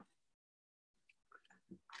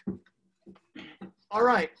All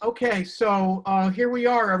right. Okay. So here we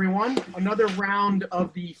are, everyone. Another round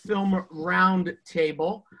of the Film Round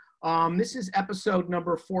Table. This is episode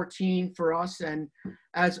number 14 for us. And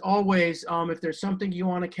as always, if there's something you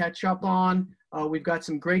want to catch up on, we've got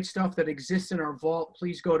some great stuff that exists in our vault.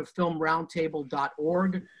 Please go to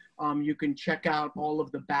filmroundtable.org. You can check out all of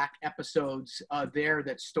the back episodes there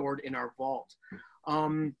that's stored in our vault.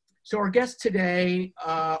 So our guest today,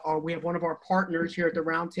 we have one of our partners here at the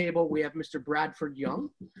Round Table. We have Mr. Bradford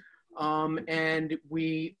Young, and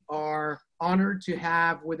we are honored to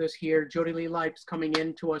have with us here Jody Lee Lipes coming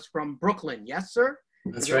in to us from Brooklyn. Yes, sir?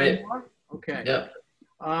 That's right. Okay. Yep.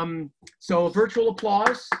 So virtual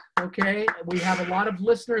applause. Okay. We have a lot of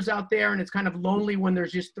listeners out there, and it's kind of lonely when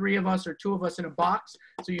there's just three of us or two of us in a box.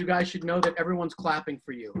 So you guys should know that everyone's clapping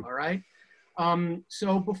for you. All right.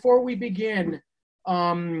 So before we begin,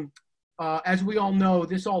 as we all know,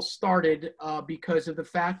 this all started because of the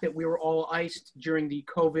fact that we were all iced during the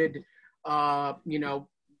COVID, the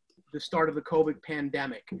start of the COVID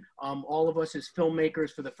pandemic. All of us as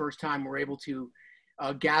filmmakers for the first time were able to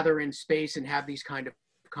gather in space and have these kind of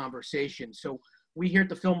conversations. So we here at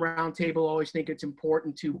the Film Roundtable always think it's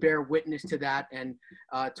important to bear witness to that and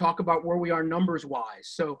talk about where we are numbers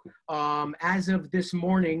wise. So as of this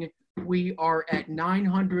morning, we are at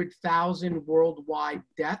 900,000 worldwide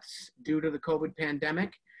deaths due to the COVID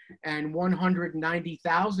pandemic, and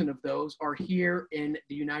 190,000 of those are here in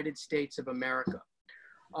the United States of America.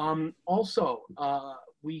 Also,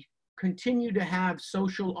 we continue to have some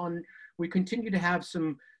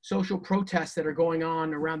social protests that are going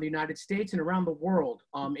on around the United States and around the world,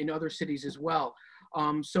 in other cities as well.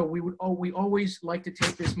 So we always like to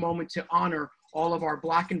take this moment to honor all of our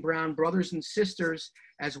Black and Brown brothers and sisters,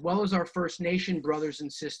 as well as our First Nation brothers and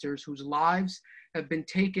sisters whose lives have been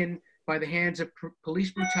taken by the hands of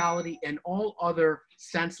police brutality and all other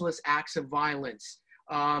senseless acts of violence,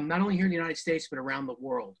 not only here in the United States, but around the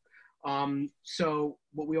world. So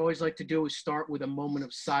what we always like to do is start with a moment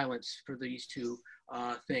of silence for these two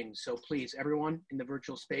things. So please, everyone in the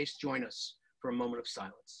virtual space, join us for a moment of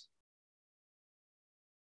silence.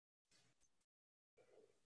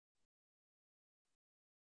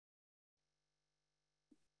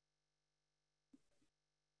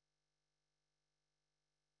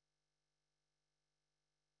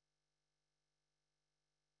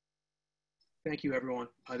 Thank you, everyone.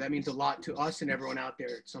 That means a lot to us and everyone out there.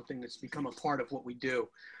 It's something that's become a part of what we do.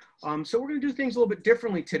 So we're going to do things a little bit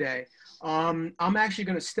differently today. I'm actually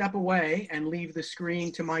going to step away and leave the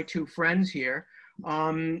screen to my two friends here.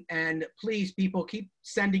 And please, people, keep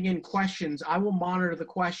sending in questions. I will monitor the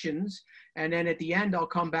questions. And then at the end, I'll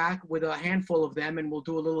come back with a handful of them and we'll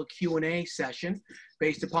do a little Q&A session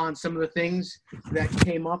based upon some of the things that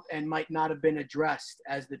came up and might not have been addressed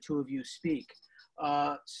as the two of you speak.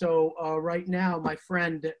 So right now, my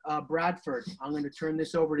friend Bradford, I'm going to turn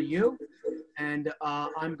this over to you, and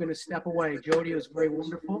I'm going to step away. Jody, it was very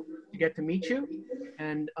wonderful to get to meet you,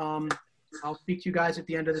 and I'll speak to you guys at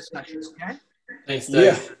the end of the session, okay? Thanks, Doug.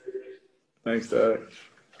 Yeah. Thanks, Doug.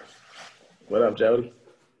 What up, Jody?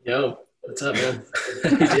 Yo, what's up, man?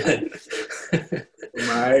 How you doing? All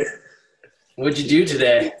right. What'd you do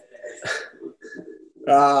today?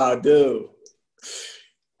 Dude.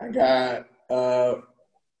 I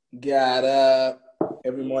got up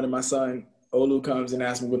every morning. My son Olu comes and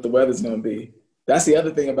asks me what the weather's gonna be. That's the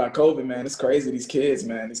other thing about COVID, man. It's crazy. These kids,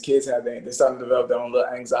 man. These kids they're starting to develop their own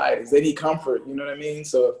little anxieties. They need comfort. You know what I mean?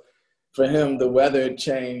 So for him, the weather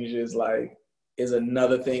change is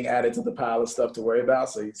another thing added to the pile of stuff to worry about.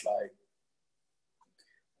 So he's like,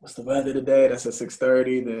 "What's the weather today?" That's at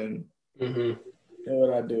 6:30. Then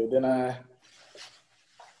what I do? Then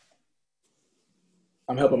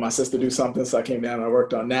I'm helping my sister do something, so I came down and I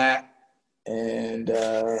worked on that. And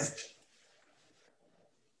I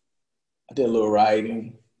did a little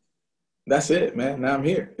writing. That's it, man. Now I'm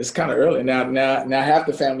here. It's kind of early. Now half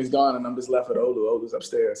the family's gone and I'm just left with Olu. Olu's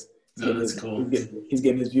upstairs. That's cool. He's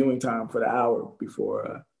getting his viewing time for the hour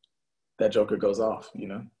before that joker goes off, you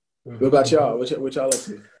know? What about y'all? What y'all up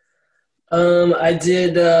to? I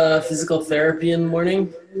did physical therapy in the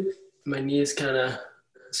morning. My knee is kind of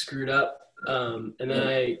screwed up. And then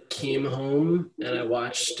I came home and I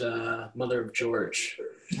watched Mother of George.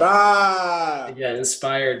 I got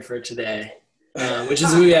inspired for today, which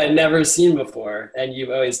is a movie I'd never seen before. And you've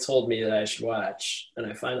always told me that I should watch, and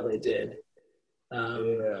I finally did.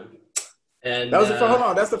 And that was hold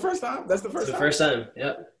on. That's the first time? That's the first time,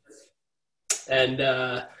 yep. And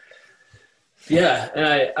yeah,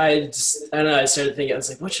 and I started thinking, I was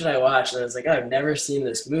like, what should I watch? And I was like, I've never seen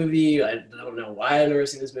this movie. I don't know why I've never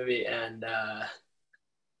seen this movie. And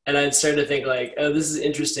I started to think like, oh, this is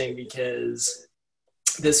interesting because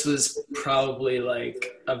this was probably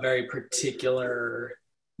like a very particular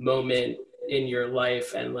moment in your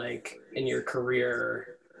life and like in your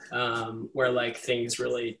career, where like things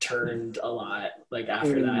really turned a lot like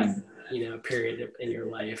after that, period in your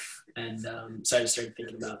life. And so I just started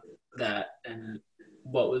thinking about that and I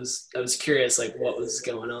was curious, like what was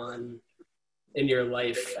going on in your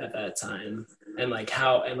life at that time, and like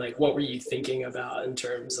how, and like what were you thinking about in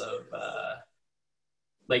terms of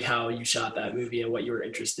like how you shot that movie and what you were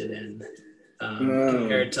interested in,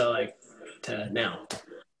 compared to like to now,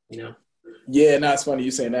 you know? Yeah, no, it's funny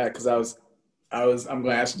you saying that because I'm going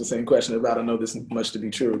to ask you the same question about I know this much to be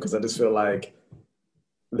true because I just feel like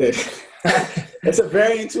that it's a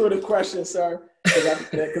very intuitive question, sir.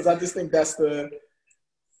 Because I just think that's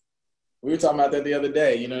we were talking about that the other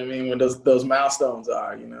day. You know what I mean? When those milestones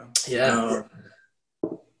are, you know. Yeah.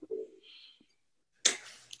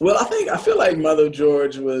 Well, I feel like Mother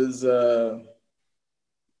George was. I'm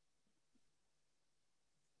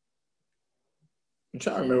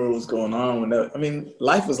trying to remember what was going on when that. I mean,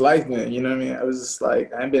 life was life then. You know what I mean? I was just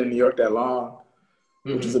like, I hadn't been in New York that long,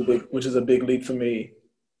 which is a big leap for me.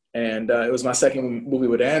 And it was my second movie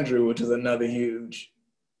with Andrew, which is another huge.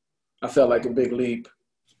 I felt like a big leap,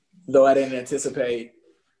 though I didn't anticipate.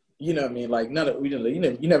 You know what I mean? Like you never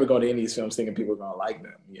go to any of these films thinking people are gonna like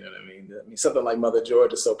them. You know what I mean? I mean, something like Mother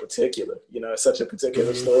George is so particular. You know, it's such a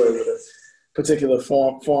particular story with a particular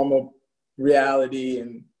form of reality,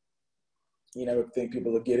 and you never think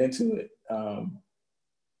people will get into it.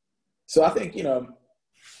 So I think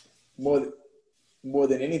more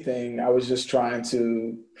than anything, I was just I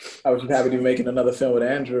was happy to be making another film with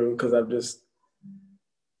Andrew because I've just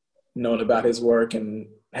known about his work and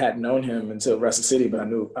hadn't known him until Rusty City, but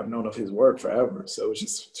I've known of his work forever. So it was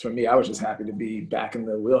just, for me, I was just happy to be back in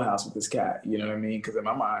the wheelhouse with this cat, you know what I mean? Because in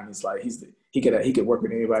my mind, he's like, he could work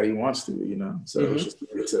with anybody he wants to, you know? So it was just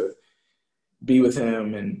good to be with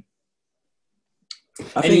him. And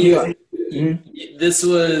I think this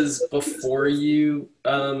was before you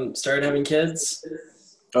started having kids?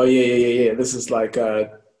 Oh, yeah. This is like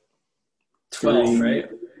 12, right?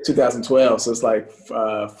 2012. So it's like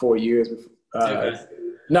 4 years. Okay.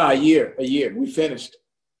 No, a year. We finished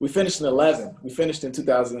in 11. We finished in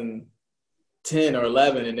 2010 or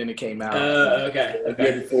 11, and then it came out. Okay.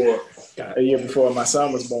 A year before my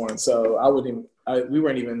son was born. So we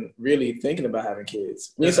weren't even really thinking about having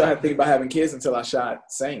kids. We didn't start thinking about having kids until I shot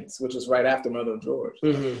Saints, which was right after Mother of George.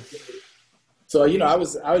 So, I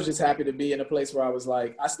was just happy to be in a place where I was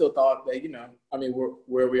like, I still thought that,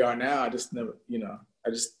 where we are now, I just never,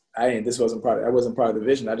 this wasn't I wasn't part of the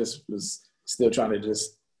vision. I just was still trying to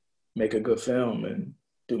just make a good film and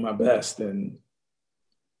do my best. And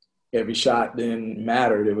every shot then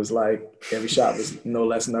mattered. It was like every shot was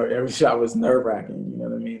every shot was nerve wracking. You know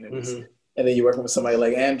what I mean? It was, and then you're working with somebody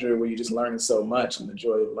like Andrew, where you're just learning so much, and the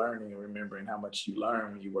joy of learning and remembering how much you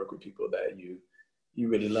learn when you work with people that you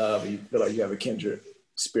really love, and you feel like you have a kindred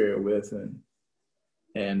spirit with.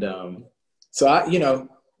 And so I,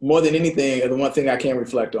 more than anything, the one thing I can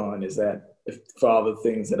reflect on is that for all the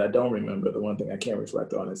things that I don't remember, the one thing I can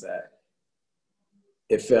reflect on is that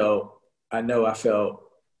I felt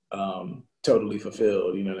totally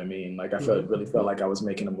fulfilled. You know what I mean? Like I really felt like I was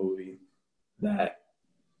making a movie that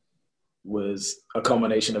was a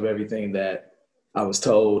culmination of everything that I was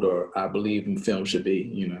told or I believe film should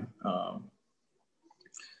be,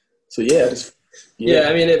 So yeah.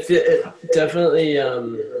 I mean, it definitely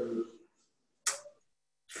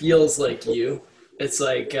feels like you. It's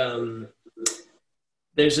like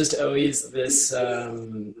there's just always this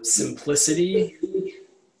simplicity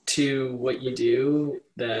to what you do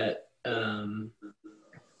that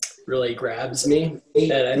really grabs me.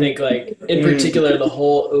 And I think like in particular the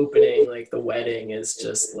whole opening, like the wedding, is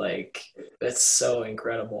just like, it's so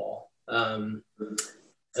incredible. And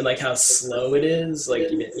like how slow it is, like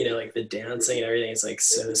like the dancing and everything is like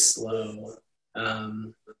so slow.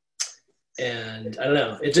 And I don't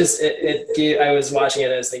know, it just I was watching it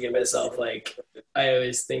and I was thinking to myself, like I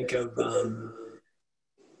always think of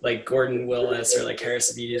like Gordon Willis or like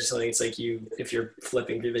Harrison Beatty or something. It's like if you're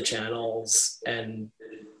flipping through the channels and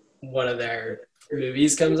one of their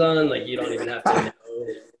movies comes on, like you don't even have to know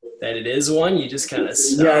that it is one. You just kind of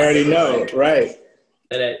stop. Yeah, I already know, right?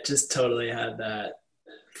 And it just totally had that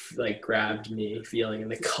like grabbed me feeling,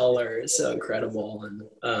 and the color is so incredible. And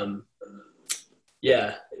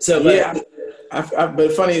yeah. So but, yeah, but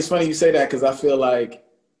it's funny you say that, because I feel like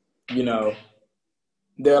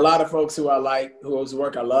there are a lot of folks whose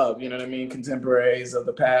work I love, you know what I mean? Contemporaries of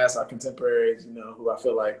the past, or contemporaries, who I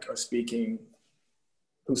feel like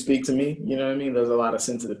who speak to me, you know what I mean? There's a lot of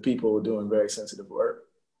sensitive people doing very sensitive work.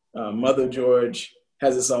 Mother George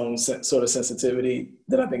has its own sort of sensitivity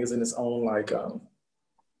that I think is in its own like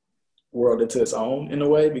world into its own in a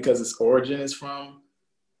way, because its origin is from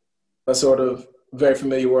a sort of very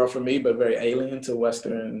familiar world for me, but very alien to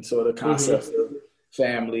Western sort of concepts of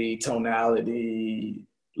family, tonality,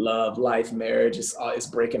 love, life, marriage. It's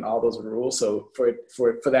breaking all those rules. So for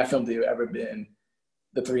that film to have ever been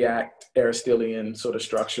the 3-act Aristotelian sort of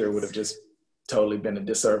structure would have just totally been a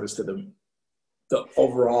disservice to the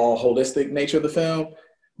overall holistic nature of the film.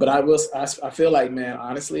 But I feel like, man,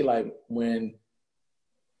 honestly, like when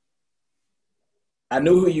I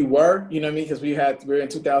knew who you were, you know what I mean? Because we were in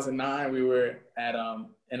 2009, we were at,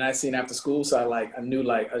 and I seen After School. So I knew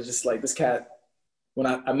like, I was just like, this cat, when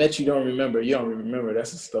I met you, you don't remember.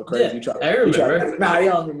 That's just so crazy. Yeah, I remember. Nah, you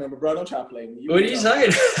don't remember, bro. Don't try to play me. What are you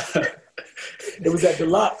talking about? It was at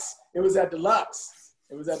Deluxe.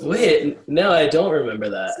 Wait, no, I don't remember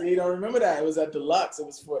that. So you don't remember that? It was at Deluxe. It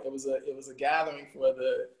was a gathering for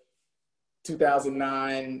the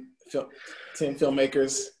 2009 10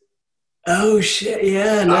 filmmakers. Oh shit!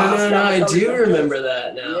 Yeah, no, I do remember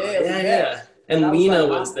that now. Yeah. And Lena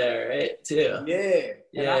was there, right? Too. Yeah.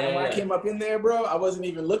 And when I came up in there, bro, I wasn't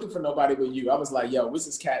even looking for nobody but you. I was like, yo, what's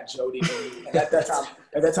this cat Jody Lee? And at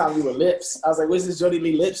that time we were Lips. I was like, what's this Jody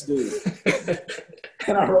Lee Lips dude?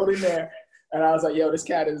 And I wrote in there, and I was like, yo, this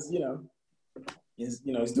cat is, he's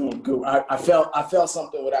doing good. I felt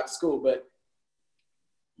something with After School, but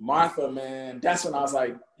Martha, man, that's when I was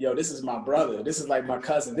like, yo, this is my brother. This is like my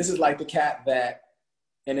cousin. This is like the cat that,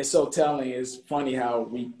 and it's so telling. It's funny how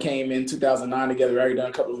we came in 2009 together. We already done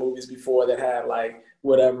a couple of movies before that had like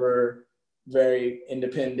whatever very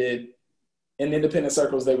independent, in independent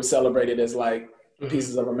circles, they were celebrated as like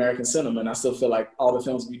pieces of American cinema. And I still feel like all the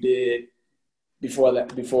films we did before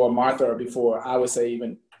that, before Martha, or before, I would say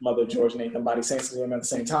even Mother of George, Nathan, Body Saints, at the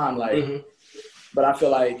same time. Like, but I feel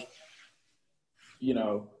like,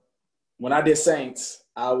 when I did Saints,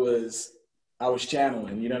 I was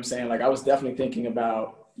channeling, you know what I'm saying? Like I was definitely thinking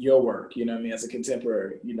about your work, you know what I mean, as a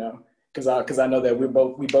contemporary, because I know that we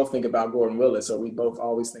both think about Gordon Willis, or we both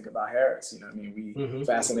always think about Harris, you know what I mean? We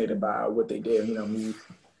fascinated by what they did,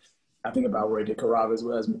 I think about Roy DeCarava as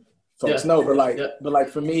well, as folks know, but like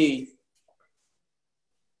for me,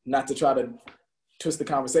 not to try to twist the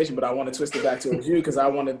conversation, but I want to twist it back to you, because I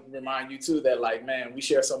want to remind you too that like, man, we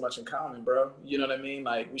share so much in common, bro. You know what I mean?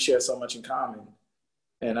 Like we share so much in common.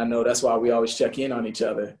 And I know that's why we always check in on each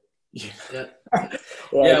other. Yeah.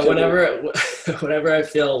 Whenever I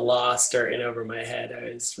feel lost or in over my head, I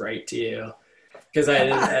always write to you. Because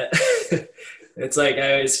it's like,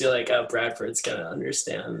 I always feel like Bradford's going to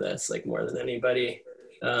understand this like more than anybody.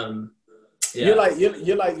 You're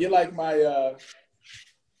like my,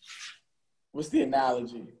 what's the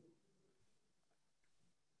analogy?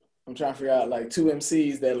 I'm trying to figure out like two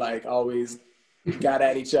MCs that like always got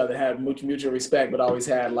at each other, had mutual respect, but always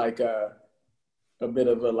had like a bit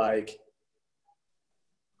of a like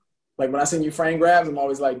when I send you frame grabs, I'm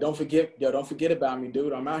always like, don't forget about me,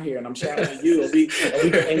 dude. I'm out here and I'm channeling you. And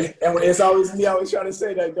it's always me always trying to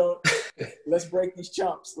say that, let's break these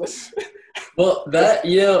chumps. Well, that,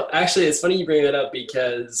 actually it's funny you bring that up,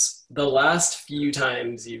 because the last few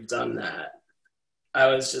times you've done that, I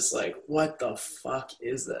was just like, what the fuck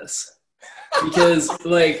is this? Because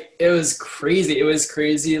like it was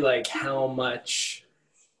crazy like how much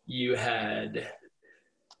you had,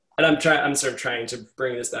 and I'm sort of trying to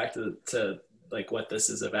bring this back to like what this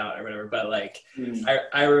is about or whatever, but like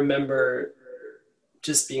I remember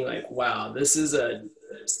just being like, wow, this is a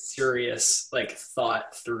serious like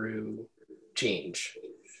thought through change.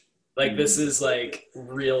 Like this is like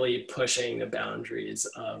really pushing the boundaries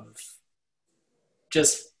of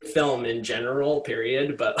just film in general,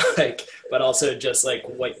 period, but also just like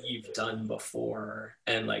what you've done before,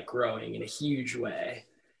 and like growing in a huge way.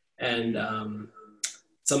 And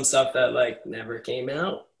some stuff that like never came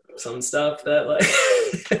out, some stuff that like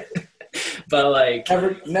but like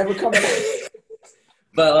never coming out.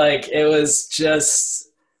 But like it was just,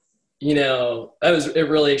 it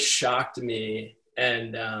really shocked me,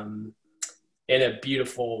 and in a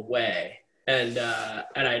beautiful way. And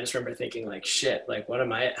I just remember thinking like, shit, like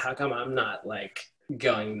how come I'm not like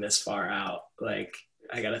going this far out? Like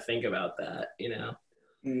I got to think about that,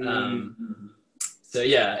 So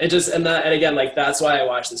yeah, and again, like, that's why I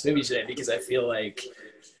watched this movie today, because I feel like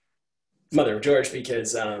Mother of George,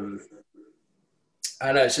 because, I don't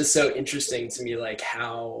know, it's just so interesting to me, like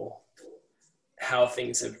how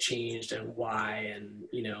things have changed and why, and,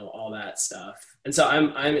 all that stuff. And so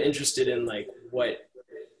I'm interested in like what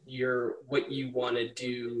you want to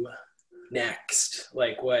do next,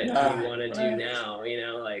 like what you want to do now,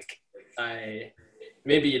 like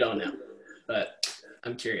maybe you don't know, but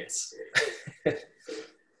I'm curious.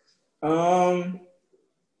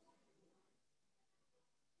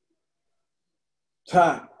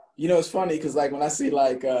 You know, it's funny because like when I see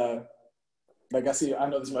I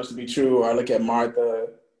know this much to be true, or I look at Martha,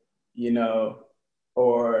 you know,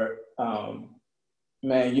 or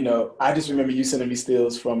man, you know, I just remember you sending me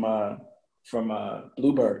stills from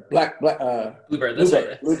Bluebird, Bluebird, that's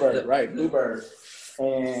right. Bluebird, right, Bluebird,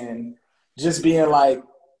 and just being like,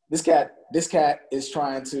 this cat is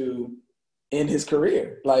trying to end his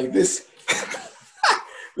career. Like this,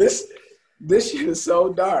 this shit is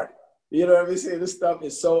so dark. You know what I'm saying? This stuff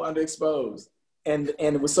is so underexposed. And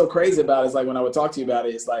what's so crazy about it is like when I would talk to you about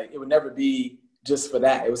it, it's like it would never be just for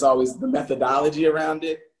that. It was always the methodology around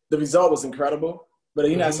it. The result was incredible, but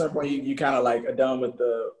you know, at some point you kind of like are done with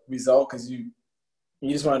the result because you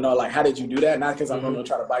just want to know like, how did you do that? Not because I'm going to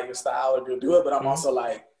try to bite your style or do it, but I'm also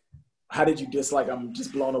like, how did you just like, I'm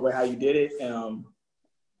just blown away how you did it.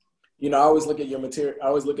 You know, I always look at your material. I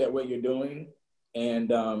always look at what you're doing. And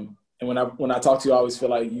when I talk to you, I always feel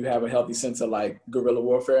like you have a healthy sense of like guerrilla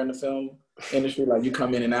warfare in the film industry. Like you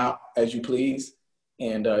come in and out as you please.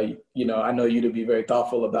 And, you know, I know you to be very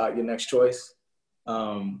thoughtful about your next choice.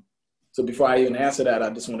 So before I even answer that, I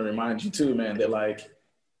just want to remind you too, man, that like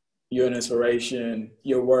you're an inspiration,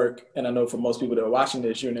 your work. And I know for most people that are watching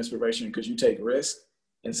this, you're an inspiration because you take risk.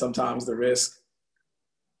 And sometimes the risk,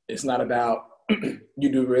 it's not about you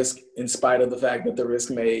do risk in spite of the fact that the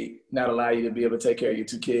risk may not allow you to be able to take care of your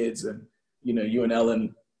two kids. And, you know, you and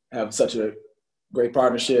Ellen have such a great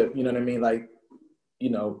partnership. You know what I mean? Like,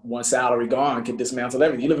 you know, one salary gone can dismantle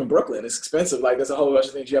everything. You live in Brooklyn. It's expensive. Like there's a whole bunch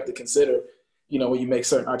of things you have to consider, you know, when you make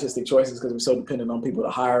certain artistic choices because we're so dependent on people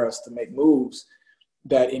to hire us to make moves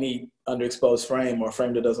that any underexposed frame or a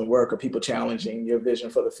frame that doesn't work or people challenging your vision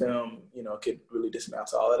for the film, you know, could really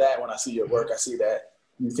dismantle all of that. When I see your work, I see that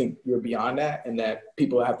you think you're beyond that and that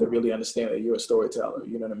people have to really understand that you're a storyteller.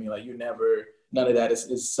 You know what I mean? Like none of that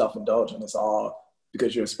is self-indulgent. It's all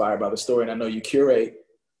because you're inspired by the story. And I know you curate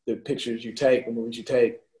the pictures you take, the movies you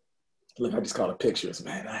take. Look, I just call it pictures,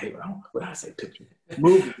 man. I hate when I say picture.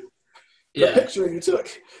 Movie. The picture you took,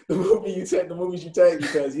 the movie you take, the movies you take,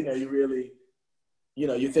 because, you know, you really, you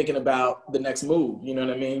know, you're thinking about the next move, you know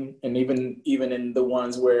what I mean? And even in the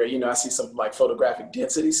ones where, you know, I see some like photographic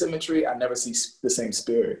density symmetry, I never see the same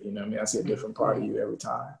spirit, you know what I mean? I see a different part of you every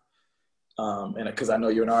time. And because I know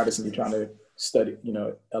you're an artist and you're trying to study, you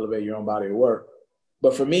know, elevate your own body of work.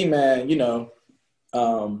 But for me, man, you know,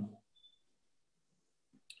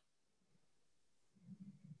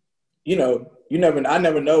 you know, I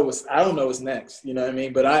never know I don't know what's next, you know what I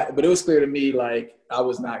mean? But it was clear to me, like, I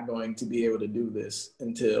was not going to be able to do this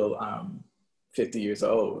until I'm 50 years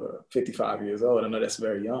old or 55 years old. I know that's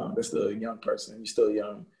very young. That's still a young person. You're still a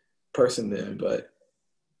young person then, but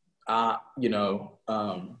you know,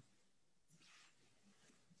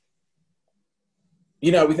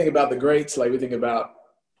 we think about the greats, like we think about,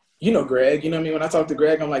 you know, Greg, you know what I mean? When I talk to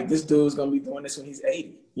Greg, I'm like, this dude's going to be doing this when he's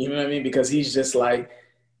 80. You know what I mean? Because he's just like,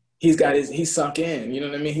 he's sunk in, you know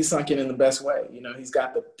what I mean? He's sunk in the best way. You know, he's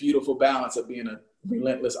got the beautiful balance of being a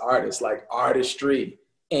relentless artist, like artistry,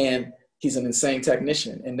 and he's an insane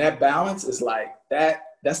technician. And that balance is like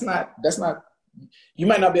that's not, you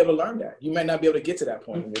might not be able to learn that. You might not be able to get to that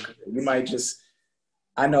point in your career. You might just,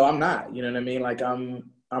 I know I'm not, you know what I mean? Like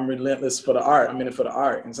I'm relentless for the art. I'm in it for the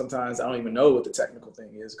art. And sometimes I don't even know what the technical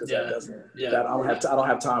thing is because I don't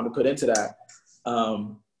have time to put into that.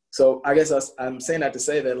 So I guess I'm saying that to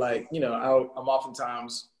say that, like, you know, I'm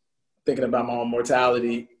oftentimes thinking about my own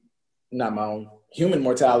mortality, not my own human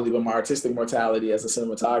mortality, but my artistic mortality as a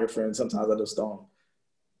cinematographer. And sometimes I just don't.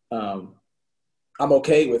 I'm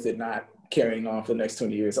okay with it not carrying on for the next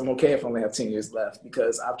 20 years. I'm okay if I only have 10 years left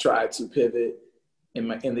because I've tried to pivot in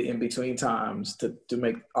the in-between times to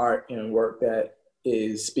make art and work that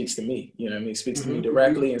speaks to me. You know what I mean? Speaks to me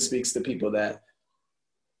directly and speaks to people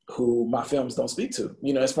who my films don't speak to.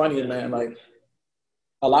 You know, it's funny, man, like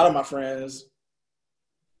a lot of my friends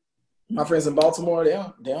in Baltimore, they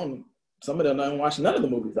don't some of them don't watch none of the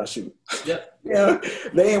movies I shoot. Yeah. You know,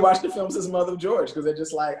 they ain't watched the films since Mother of George because they're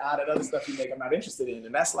just like, that other stuff you make, I'm not interested in.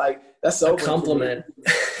 And that's so a compliment.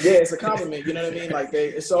 Yeah, it's a compliment. You know what I mean? Like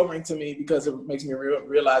it's sobering to me because it makes me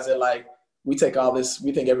realize that like we take all this,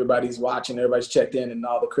 we think everybody's watching, everybody's checked in, and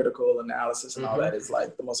all the critical analysis and all that is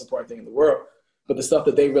like the most important thing in the world. But the stuff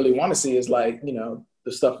that they really want to see is like, you know,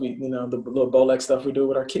 the stuff the little Bolex stuff we do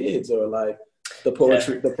with our kids, or like the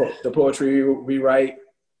poetry, the poetry we write.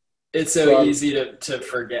 It's so easy to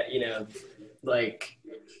forget, you know, like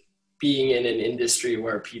being in an industry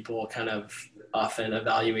where people kind of often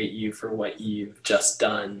evaluate you for what you've just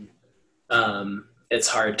done. it's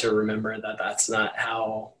hard to remember that that's not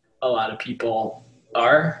how a lot of people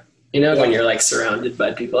are, you know, when you're like surrounded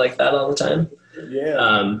by people like that all the time.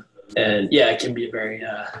 Yeah. And yeah, it can be very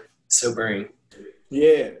sobering.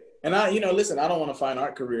 Yeah. And I, listen, I don't want a fine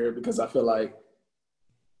art career because I feel like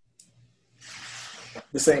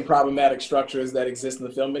the same problematic structures that exist in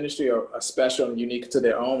the film industry are special and unique to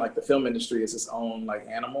their own. Like the film industry is its own like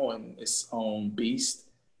animal and its own beast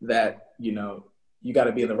that, you got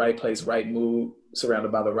to be in the right place, right mood,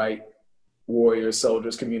 surrounded by the right warriors,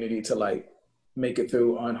 soldiers, community to like make it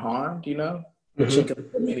through unharmed,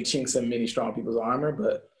 many chinks and many strong people's armor.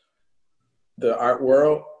 But the art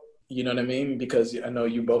world, you know what I mean? Because I know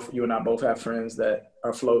you and I both have friends that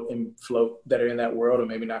are float that are in that world, or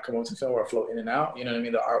maybe not come onto film or float in and out. You know what I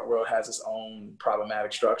mean? The art world has its own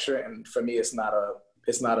problematic structure, and for me, it's not a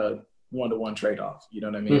one-to-one trade-off. You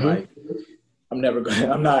know what I mean? Like, I'm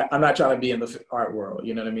not trying to be in the art world.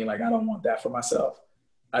 You know what I mean? Like, I don't want that for myself.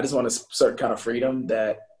 I just want a certain kind of freedom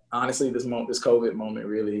that, honestly, this COVID moment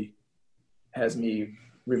really has me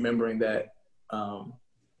remembering that.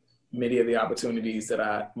 Most of the opportunities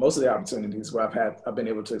where I've been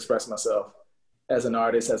able to express myself as an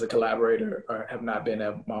artist, as a collaborator, or have not been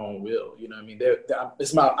at my own will. You know what I mean?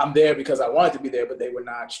 I'm there because I wanted to be there, but they were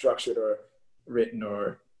not structured or written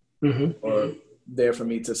or there for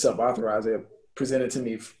me to self-authorize. They're presented to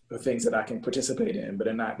me for things that I can participate in, but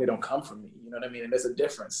they don't come from me. You know what I mean? And there's a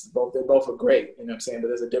difference. They both are great, you know what I'm saying? But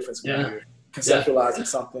there's a difference when you're conceptualizing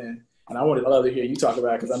something. And I would love to hear you talk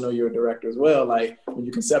about it because I know you're a director as well. Like when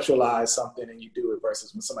you conceptualize something and you do it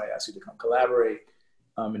versus when somebody asks you to come collaborate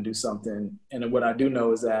and do something. And then what I do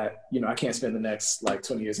know is that, I can't spend the next like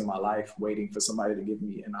 20 years of my life waiting for somebody to give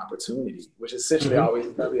me an opportunity, which is essentially always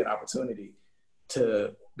going to be an opportunity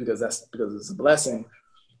because it's a blessing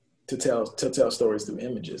to tell stories through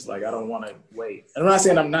images. Like I don't want to wait. And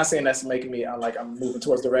I'm not saying that's making me I'm moving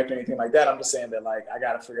towards directing or anything like that. I'm just saying that like I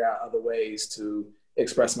got to figure out other ways to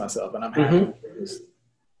express myself, and I'm happy.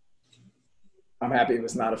 I'm happy if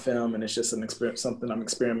it's not a film and it's just an experience, something I'm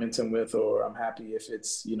experimenting with, or I'm happy if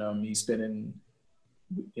it's me spending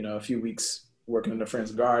a few weeks working in a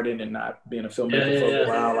friend's garden and not being a filmmaker for a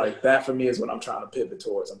while. Like that for me is what I'm trying to pivot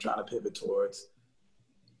towards. I'm trying to pivot towards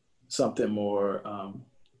something more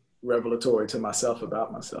revelatory to myself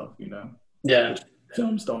about myself. Which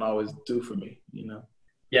films don't always do for me.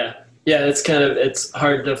 Yeah, it's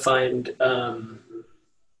hard to find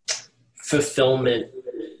fulfillment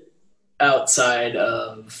outside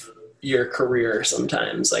of your career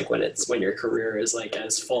sometimes, like when your career is like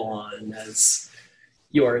as full on as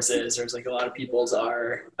yours is, or as like a lot of people's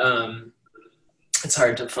are. It's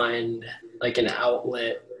hard to find like an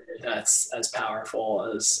outlet that's as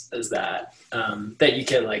powerful as that that you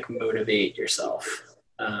can like motivate yourself.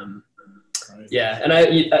 And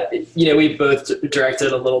we both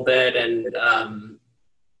directed a little bit, and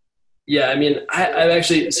I've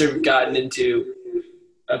actually sort of gotten into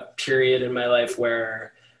a period in my life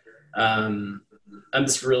where I'm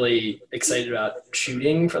just really excited about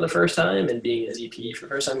shooting for the first time and being a DP for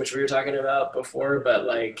the first time, which we were talking about before. But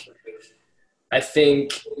like, I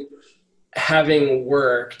think having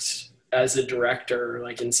worked as a director,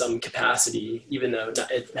 like in some capacity, even though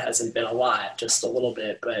it hasn't been a lot, just a little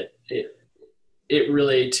bit, but it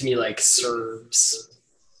really, to me, like serves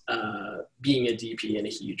being a DP in a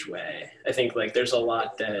huge way. I think like there's a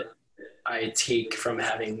lot that I take from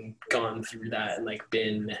having gone through that and like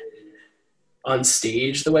been on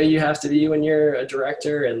stage the way you have to be when you're a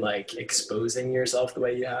director, and like exposing yourself the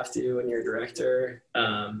way you have to when you're a director.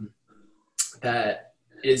 That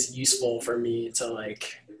is useful for me to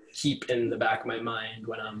like keep in the back of my mind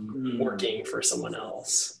when I'm working for someone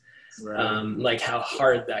else. Right. Like how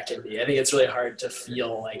hard that can be. I think it's really hard to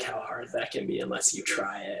feel like how hard that can be unless you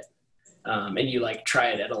try it. And you like try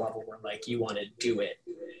it at a level where like you want to do it,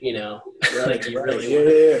 right, like you really want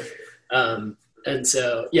to. And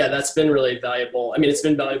so, that's been really valuable. I mean, it's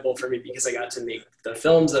been valuable for me because I got to make the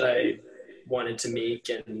films that I wanted to make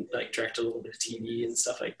and like direct a little bit of TV and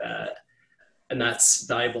stuff like that. And that's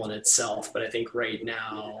valuable in itself. But I think right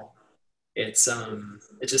now it's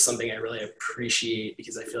just something I really appreciate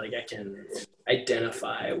because I feel like I can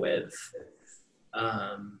identify with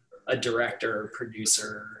a director,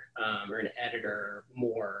 producer, or an editor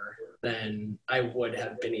more than I would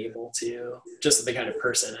have been able to, just the kind of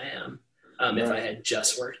person I am, if I had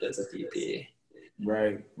just worked as a DP.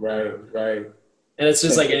 Right. And it's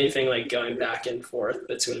just like anything, like going back and forth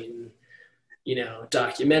between,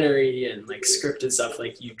 documentary and like scripted stuff,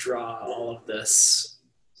 like you draw all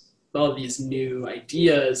of these new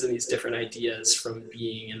ideas and these different ideas from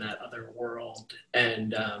being in that other world.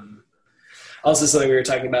 And also something we were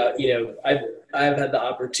talking about, I've had the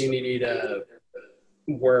opportunity to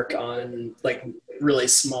work on like really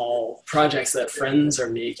small projects that friends are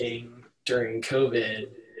making during COVID,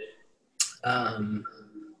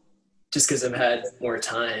 just because I've had more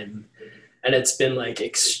time, and it's been like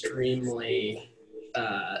extremely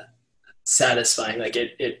satisfying. Like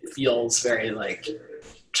it feels very like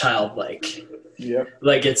childlike. Yep.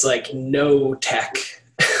 Like it's like no tech,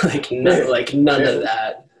 like none of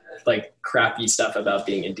that like crappy stuff about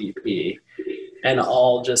being a DP, and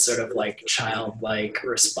all just sort of like childlike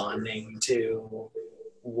responding to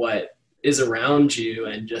what is around you,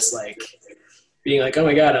 and just like being like, oh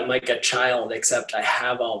my God, I'm like a child, except I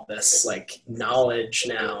have all this like knowledge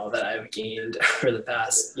now that I've gained for the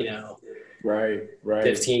past, right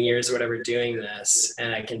 15 years or whatever doing this,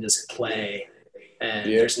 and I can just play,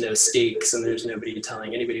 and there's no stakes, and there's nobody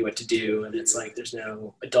telling anybody what to do, and it's like there's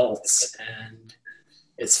no adults, and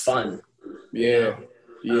it's fun. Yep.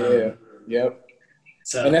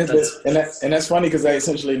 So and that's funny because I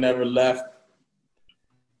essentially never left.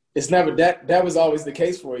 It's never that was always the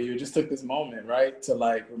case for you. It just took this moment, right, to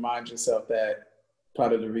like remind yourself that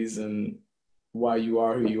part of the reason why you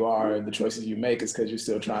are who you are and the choices you make is because you're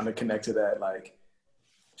still trying to connect to that, like,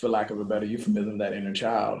 for lack of a better euphemism, that inner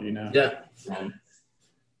child, Yeah.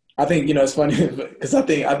 I think, it's funny because I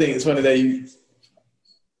think it's funny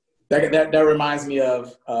that that reminds me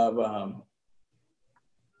of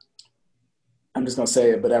I'm just gonna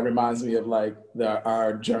say it, but that reminds me of like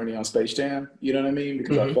our journey on Space Jam. You know what I mean?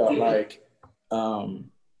 Because I felt like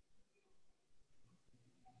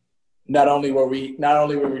not only were we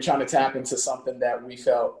trying to tap into something that we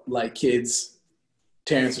felt like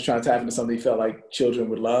Terrence was trying to tap into something he felt like children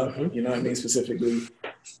would love. You know what I mean? Specifically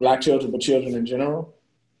Black children, but children in general.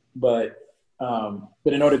 But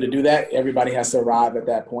in order to do that, everybody has to arrive at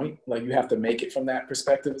that point. Like you have to make it from that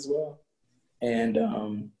perspective as well. And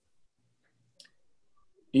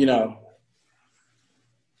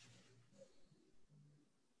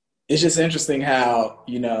it's just interesting how,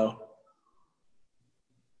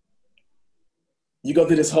 you go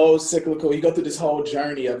through this whole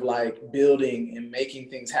journey of like building and making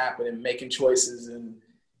things happen and making choices. And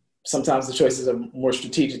sometimes the choices are more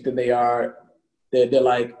strategic than they are. They're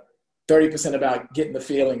like 30% about getting the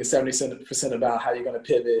feeling and 70% about how you're going to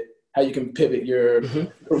pivot, how you can pivot your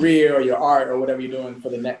career or your art or whatever you're doing for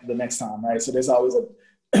the next time, right? So there's always a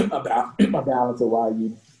balance of why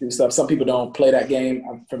you do stuff. Some people don't play that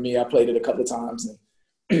game. For me, I played it a couple of times,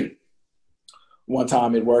 and one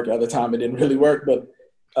time it worked, other time it didn't really work. But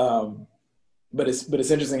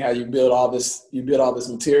it's interesting how you build all this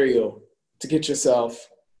material to get yourself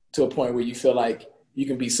to a point where you feel like you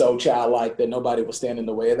can be so childlike that nobody will stand in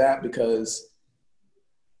the way of that because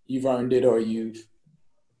you've earned it, or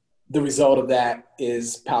the result of that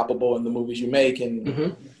is palpable in the movies you make,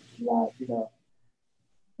 and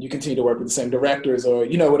you continue to work with the same directors, or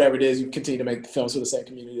whatever it is, you continue to make the films for the same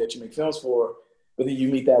community that you make films for. But then you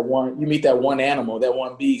meet that one animal, that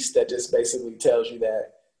one beast that just basically tells you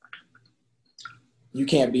that you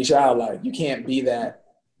can't be childlike. You can't be you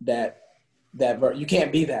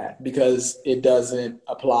can't be that because it doesn't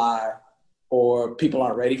apply, or people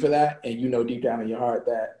aren't ready for that. And deep down in your heart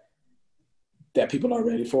that people aren't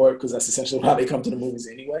ready for it, because that's essentially why they come to the movies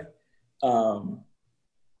anyway.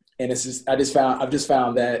 And it's just, I've just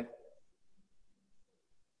found that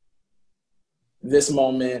this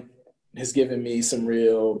moment has given me some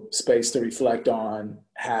real space to reflect on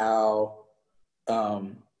how,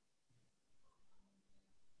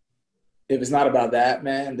 if it's not about that,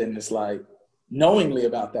 man, then it's like knowingly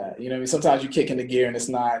about that. You know what I mean? Sometimes you kick into gear and it's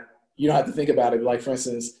not, you don't have to think about it. Like, for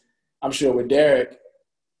instance, I'm sure with Derek,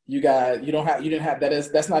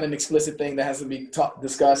 that's not an explicit thing that has to be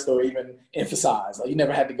discussed or even emphasized. Like, you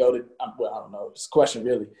never had to go to, I don't know, it's a question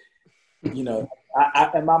really.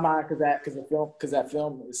 I in my mind, because that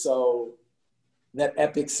film is so, that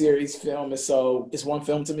epic series film is so, it's one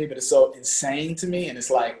film to me, but it's so insane to me. And it's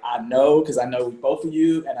like, I know, because I know both of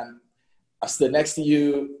you, and I stood next to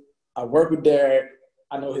you. I work with Derek.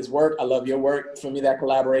 I know his work. I love your work. For me, that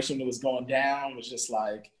collaboration that was going down was just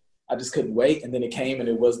like, I just couldn't wait. And then it came and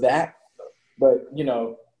it was that. But,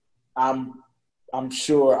 I'm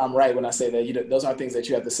sure I'm right when I say that, those aren't things that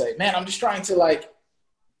you have to say, man, I'm just trying to like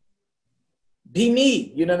be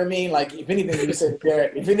me. You know what I mean? Like, if anything, you're going to say to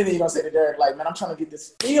Derek, like, man, I'm trying to get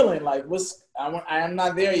this feeling like I am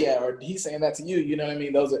not there yet. Or he's saying that to you. You know what I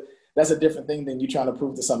mean? That's a different thing than you trying to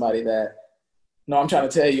prove to somebody that, no, I'm trying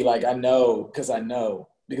to tell you, like, I know because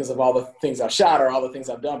of all the things I've shot or all the things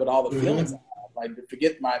I've done, but all the feelings I have. Like,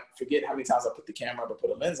 forget how many times I put the camera up or put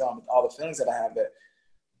a lens on, but all the feelings that I have that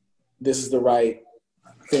this is the right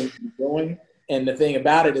thing to be doing. And the thing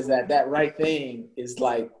about it is that right thing is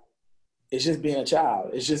like, it's just being a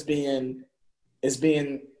child. It's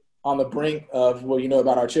being on the brink of what you know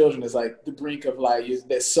about our children is like the brink of like,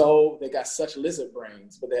 they got such lizard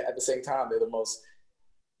brains, but at the same time, they're the most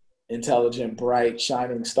intelligent, bright,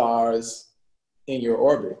 shining stars in your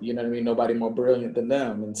orbit. You know what I mean? Nobody more brilliant than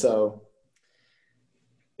them. And so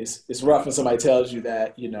it's rough when somebody tells you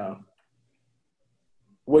that, you know,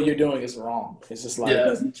 what you're doing is wrong. It's just like,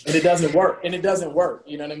 and it doesn't work. And it doesn't work.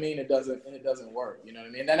 You know what I mean? It doesn't work. You know what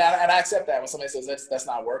I mean? And I accept that when somebody says that's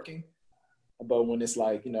not working. But when it's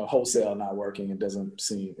like, you know, wholesale not working,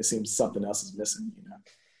 it seems something else is missing, you know?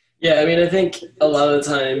 Yeah. I mean, I think a lot of the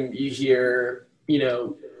time you hear, you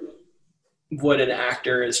know, what an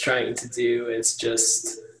actor is trying to do is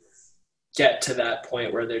just get to that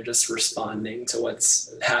point where they're just responding to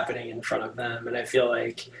what's happening in front of them. And I feel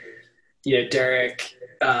like, you know, Derek,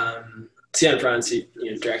 Cian France, you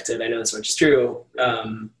know, directed, I know this much is true.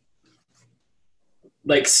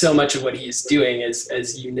 Like so much of what he's doing is,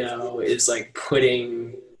 as you know, is like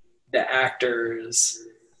putting the actors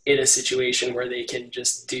in a situation where they can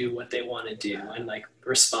just do what they want to do and like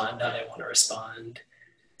respond how they want to respond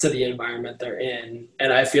to the environment they're in.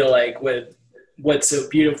 And I feel like with what's so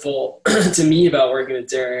beautiful to me about working with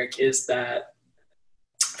Derek is that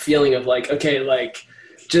feeling of like, okay, like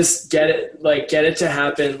just get it to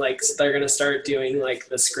happen. Like they're going to start doing like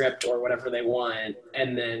the script or whatever they want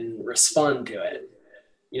and then respond to it,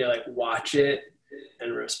 you know, like watch it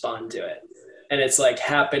and respond to it. And it's like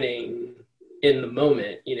happening in the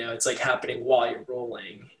moment, you know, it's like happening while you're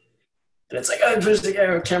rolling. And it's like, oh, push the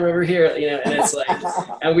camera over here, you know, and it's like,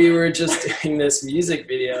 and we were just doing this music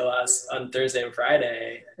video on Thursday and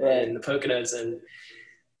Friday in the Poconos. And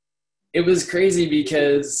it was crazy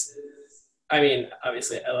because, I mean,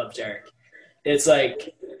 obviously I love Derek. It's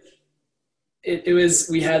like, it was,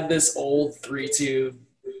 we had this old 3-tube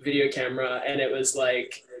video camera and it was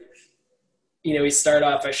like, you know, we start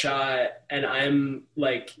off a shot and I'm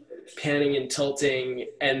like panning and tilting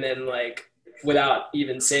and then like, without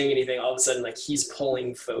even saying anything, all of a sudden, like he's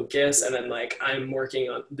pulling focus and then like I'm working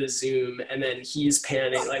on the zoom and then he's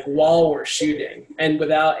panning like while we're shooting and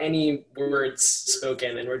without any words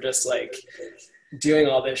spoken. And we're just like doing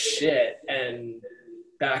all this shit and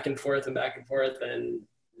back and forth. And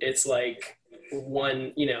it's like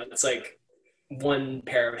one, you know, it's like one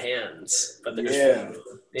pair of hands, but they're just,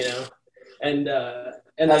 you know, and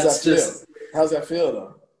how's that feel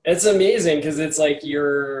though? It's amazing. Cause it's like,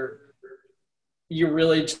 you're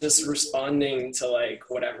really just responding to like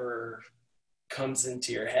whatever comes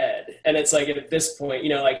into your head. And it's like at this point, you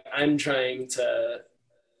know, like I'm trying to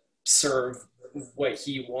serve what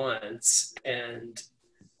he wants. And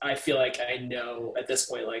I feel like I know at this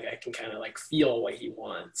point, like I can kind of like feel what he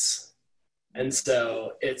wants. And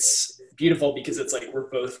so it's beautiful because it's like we're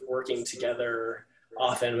both working together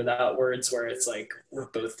often without words, where it's like we're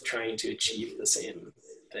both trying to achieve the same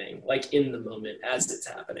thing, like in the moment as it's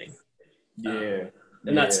happening. And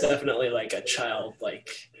that's definitely like a child, like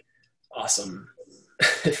awesome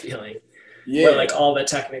feeling where like all the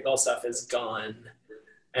technical stuff is gone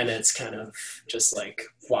and it's kind of just like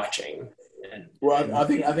watching. And I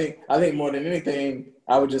think more than anything,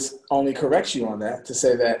 I would just only correct you on that to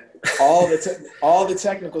say that all the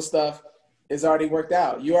technical stuff is already worked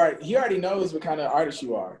out. He already knows what kind of artist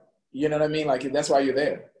you are. You know what I mean? Like that's why you're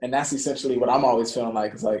there. And that's essentially what I'm always feeling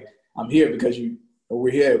like. It's like, I'm here because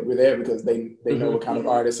we're there because they know what kind of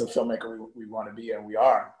artist or filmmaker we want to be and we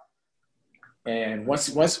are. And once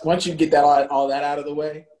you get that all that out of the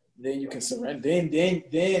way, then you can surrender. Then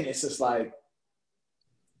it's just like,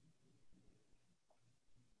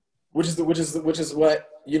 which is what,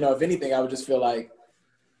 you know, if anything, I would just feel like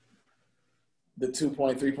the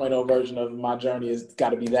 2.3.0 version of my journey has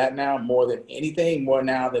got to be that now more than anything, more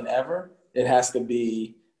now than ever. It has to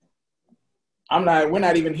be. We're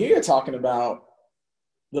not even here talking about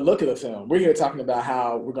the look of the film. We're here talking about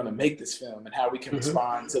how we're going to make this film and how we can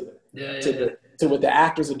respond to what the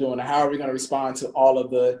actors are doing, and how are we going to respond to all of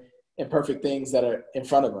the imperfect things that are in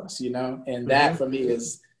front of us, you know? And that for me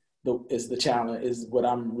is the challenge, is what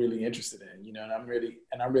I'm really interested in, you know? And I'm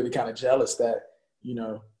really kind of jealous that, you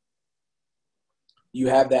know, you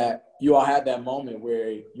all had that moment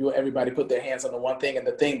where everybody put their hands on the one thing, and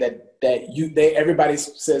the thing that everybody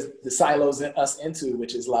says the silos us into,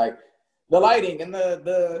 which is like the lighting and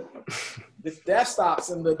the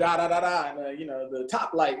desktops and the and the, you know, the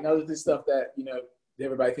top light and all this stuff that, you know,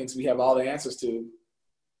 everybody thinks we have all the answers to.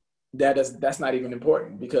 That's not even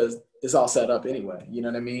important because it's all set up anyway. You know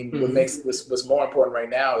what I mean? What's more important right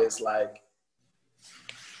now is like,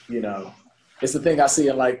 you know, It's the thing I see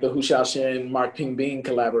in like the Hu Shaoxin, Mark Ping Bing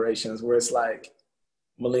collaborations, where it's like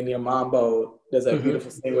Millennium Mambo does that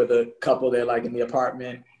beautiful scene where the couple, they're like in the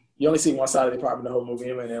apartment. You only see one side of the apartment the whole movie,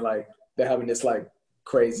 and they're having this like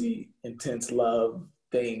crazy, intense love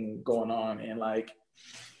thing going on, and like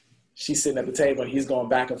she's sitting at the table and he's going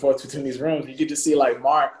back and forth between these rooms. You get to see like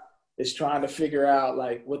Mark is trying to figure out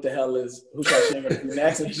like what the hell is Hu Shaoxin going to do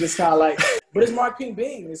next, and he's just kind of like, but it's Mark Ping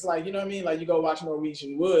Bing. It's like, you know what I mean? Like you go watch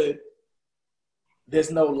Norwegian Wood,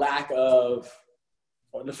 there's no lack of,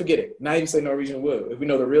 forget it, not even say Norwegian Wood. If we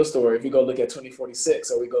know the real story, if we go look at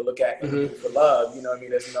 2046 or we go look at For Love, you know what I mean?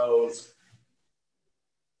 There's no,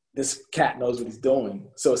 this cat knows what he's doing.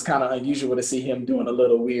 So it's kind of unusual to see him doing a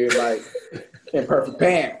little weird, like imperfect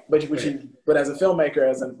pant. But as a filmmaker,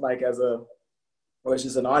 or as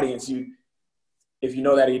just an audience, if you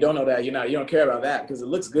know that or you don't know that, you don't care about that because it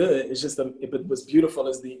looks good. It's just what's beautiful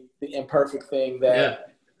is the imperfect thing that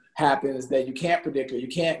happens that you can't predict or you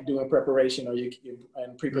can't do in preparation or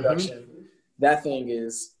in pre-production. That thing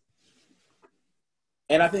is,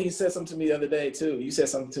 and I think you said something to me the other day too. You said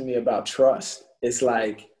something to me about trust. It's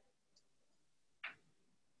like,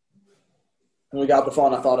 when we got off the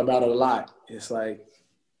phone, I thought about it a lot. It's like,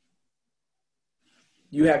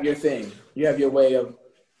 you have your thing. You have your way of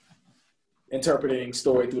interpreting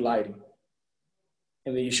story through lighting.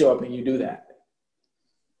 And then you show up and you do that.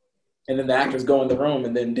 And then the actors go in the room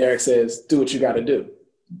and then Derek says, do what you got to do.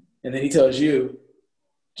 And then he tells you,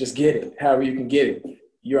 just get it, however you can get it.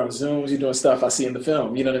 You're on Zooms, you're doing stuff I see in the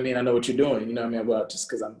film. You know what I mean? I know what you're doing. You know what I mean? Well, just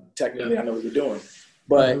because I'm technically, I know what you're doing.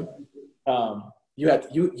 But you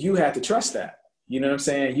have to trust that. You know what I'm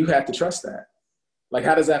saying? You have to trust that. Like,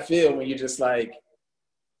 how does that feel when you're just like,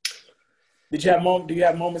 do you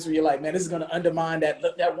have moments where you're like, man, this is going to undermine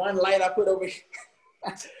that one light I put over here?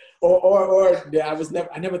 or yeah,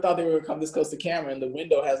 I never thought they were going to come this close to camera and the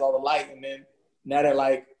window has all the light and then now they're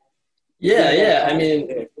like. Yeah. I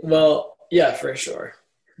mean, well, yeah, for sure.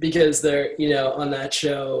 Because there, on that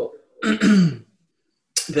show,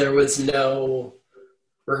 there was no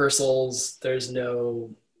rehearsals, there's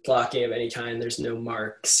no blocking of any kind, there's no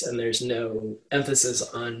marks, and there's no emphasis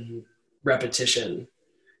on repetition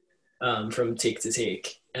from take to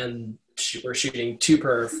take. And we're shooting 2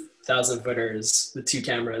 per 1,000 footers with 2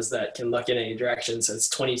 cameras that can look in any direction. So it's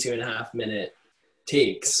 22.5-minute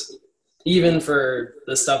takes. Even for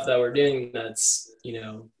the stuff that we're doing, that's,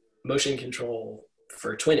 motion control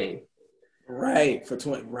for twinning. Right.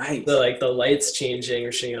 Right. So like the lights changing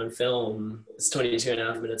or shooting on film, it's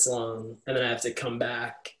 22.5 minutes long. And then I have to come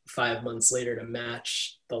back 5 months later to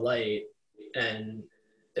match the light. And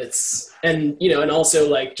and also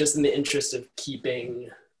like just in the interest of keeping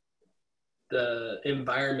the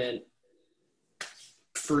environment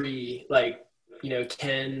free, like,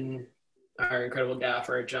 Ken, our incredible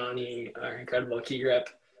gaffer, Johnny, our incredible key grip,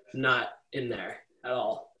 not in there at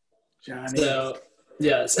all. Johnny. So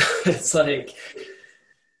yes, it's like,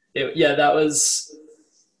 that was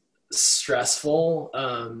stressful.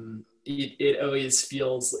 It always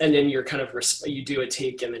feels, and then you're kind of, you do a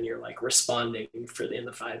take and then you're like responding in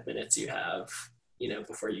the 5 minutes you have,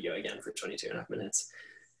 before you go again for 22.5 minutes.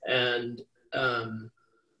 And,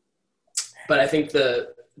 but I think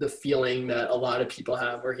the feeling that a lot of people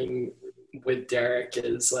have working with Derek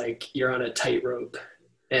is like, you're on a tightrope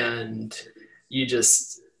and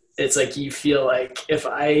it's like, you feel like if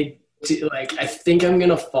I do, like, I think I'm going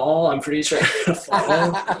to fall, I'm pretty sure I'm going to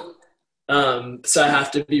fall. So I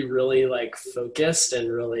have to be really like focused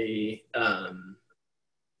and really,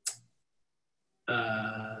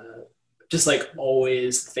 just like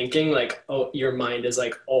always thinking like, your mind is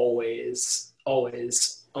like always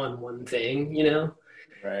on one thing,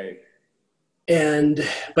 Right.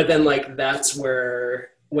 But then like, that's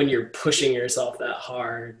where, when you're pushing yourself that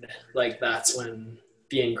hard, like that's when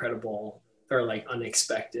the incredible or like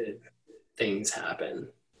unexpected things happen.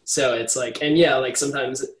 So it's like, and yeah, like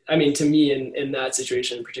sometimes, I mean, to me in that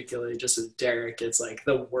situation, particularly just with Derek, it's like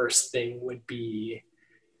the worst thing would be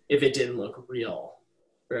if it didn't look real.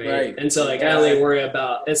 Right. And so like, I only worry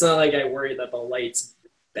about, it's not like I worry that the light's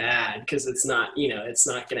bad, because it's not, it's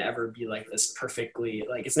not going to ever be like this perfectly,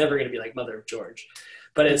 like, it's never going to be like Mother of George,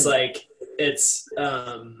 but it's like, it's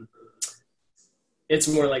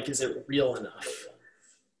more like, is it real enough?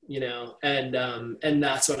 And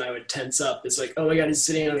that's when I would tense up. It's like, oh my God, he's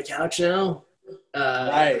sitting on the couch now.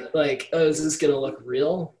 Right. Like, oh, is this going to look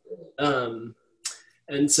real? And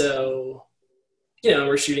so,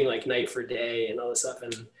 we're shooting like night for day and all this stuff.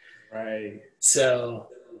 And right. So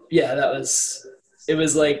yeah, it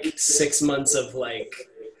was like 6 months of like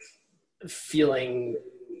feeling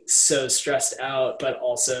so stressed out, but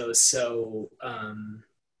also so,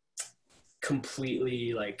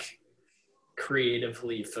 completely like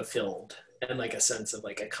creatively fulfilled, and like a sense of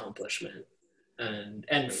like accomplishment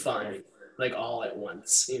and fun, like all at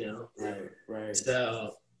once, you know? Right.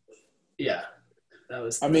 So yeah, that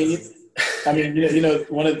was. I mean,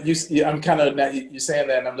 one of you. I'm kind of you're saying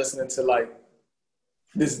that, and I'm listening to like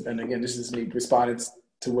this, and again, this is me responding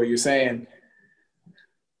to what you're saying.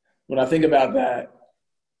 When I think about that,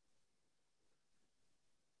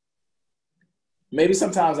 maybe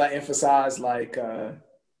sometimes I emphasize like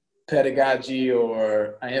pedagogy,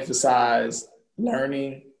 or I emphasize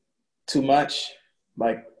learning too much.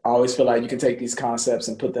 Like I always feel like you can take these concepts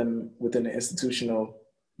and put them within the institution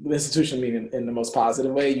meaning in the most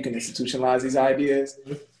positive way. You can institutionalize these ideas.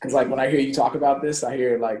 Because like when I hear you talk about this, I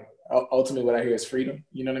hear like ultimately what I hear is freedom.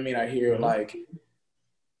 You know what I mean? I hear like,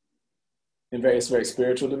 and it's very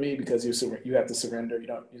spiritual to me, because you have to surrender.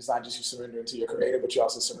 It's not just you surrender into your creator, but you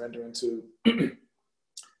also surrender into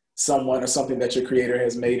someone or something that your creator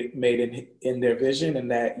has made in their vision,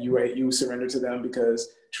 and that you surrender to them, because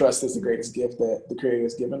trust is the greatest gift that the creator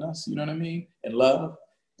has given us. You know what I mean? And love.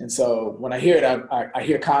 And so when I hear it, I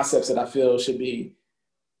hear concepts that I feel should be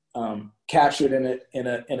captured in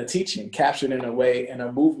a teaching, captured in a way, in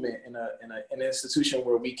a movement, in an institution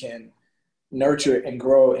where we can nurture it and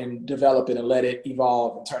grow and develop it and let it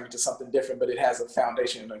evolve and turn into something different, but it has a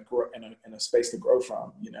foundation and a space to grow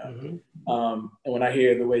from, you know? And when I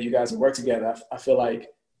hear the way you guys work together, I feel like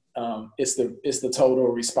it's the total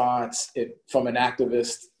response from an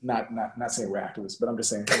activist, not saying we're activists, but I'm just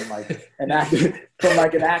saying from like an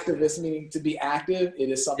activist, meaning to be active. It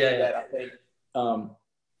is something that I think,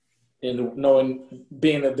 in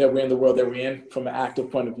being that we're in the world that we're in, from an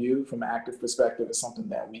active point of view, from an active perspective, is something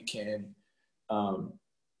that we can,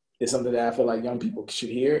 it's something that I feel like young people should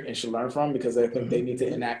hear and should learn from, because I think they need to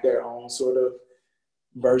enact their own sort of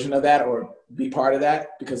version of that, or be part of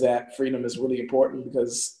that, because that freedom is really important.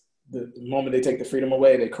 Because the moment they take the freedom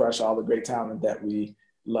away, they crush all the great talent that we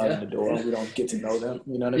love and adore, and we don't get to know them.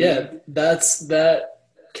 You know what I mean? Yeah, that's that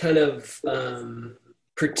kind of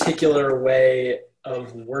particular way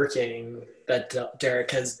of working that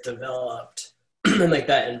Derek has developed, and like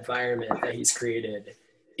that environment that he's created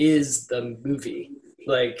is the movie.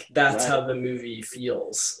 Like that's how the movie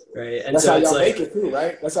feels, right? And that's so how it's y'all like, make it too,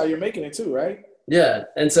 right? That's how you're making it too, right? Yeah,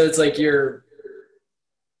 and so it's like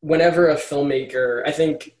whenever a filmmaker, I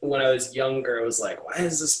think when I was younger, I was like, why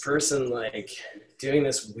is this person like doing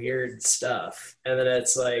this weird stuff? And then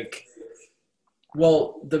it's like,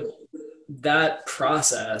 well, that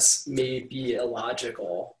process may be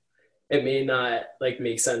illogical. It may not like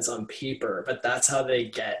make sense on paper, but that's how they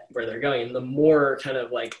get where they're going. And the more kind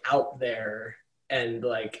of like out there and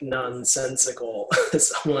like nonsensical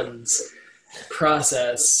someone's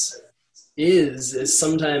process is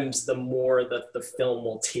sometimes the more that the film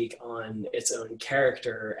will take on its own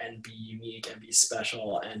character and be unique and be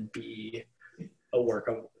special and be a work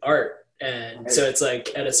of art. And so it's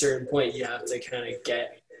like at a certain point you have to kind of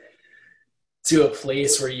get to a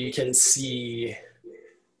place where you can see,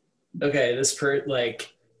 okay,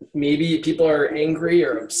 like maybe people are angry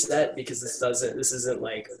or upset because this isn't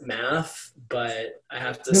like math, but I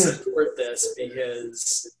have to support this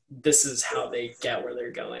because this is how they get where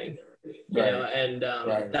they're going, you know, and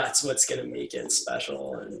that's what's going to make it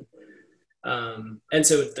special. And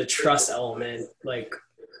so the trust element, like,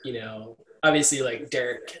 you know, obviously like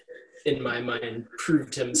Derek in my mind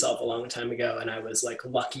proved himself a long time ago, and I was like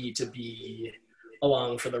lucky to be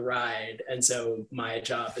along for the ride. And so my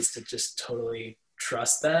job is to just totally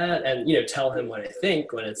trust that and, you know, tell him what I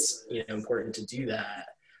think when it's, you know, important to do that.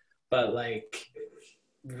 But like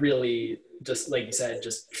really just like you said,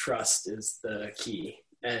 just trust is the key.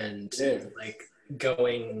 And like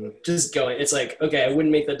going, it's like, okay, I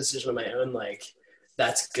wouldn't make that decision on my own. Like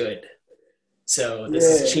that's good. So this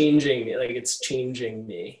is changing, like it's changing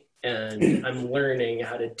me, and I'm learning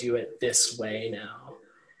how to do it this way now.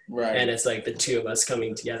 Right. And it's like the two of us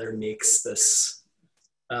coming together makes this,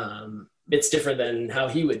 it's different than how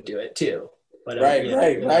he would do it too. But right.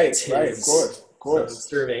 Of course.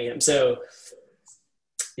 Serving him. So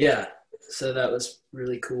yeah, so that was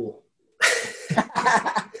really cool.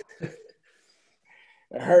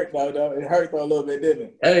 It hurt though. It hurt though a little bit, didn't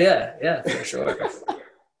it? Oh yeah, for sure.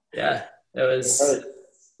 Yeah, it was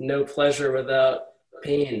no pleasure without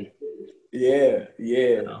pain. Yeah.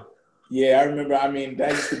 You know? Yeah, I remember. I mean,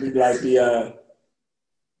 that used to be like the,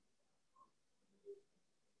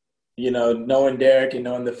 you know, knowing Derek and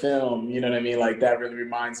knowing the film, you know what I mean? Like that really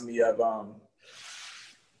reminds me of,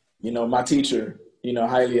 you know, my teacher, you know,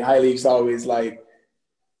 Hailey used to always like,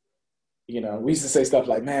 we used to say stuff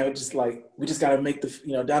like, man, we just got to make the,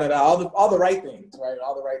 all the right things, right?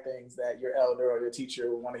 All the right things that your elder or your teacher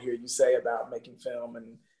would want to hear you say about making film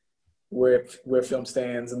and where film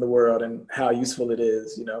stands in the world and how useful it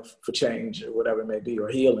is, for change or whatever it may be, or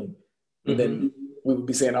healing. And then we would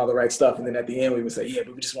be saying all the right stuff. And then at the end we would say, yeah,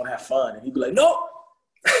 but we just want to have fun. And he'd be like, no,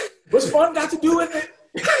 what's fun got to do with it?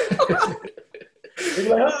 He'd be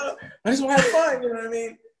like, I just want to have fun. You know what I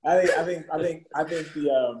mean? I think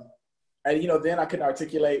then I couldn't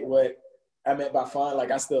articulate what I meant by fun.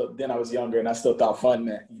 Like I was younger and I still thought fun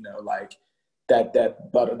meant, like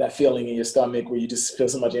that feeling in your stomach where you just feel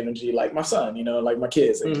so much energy, like my son, like my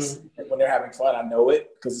kids, when they're having fun, I know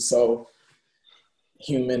it because it's so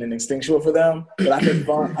human and instinctual for them. But I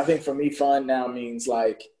think for me, fun now means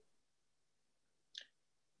like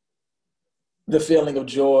the feeling of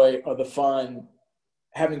joy or the fun,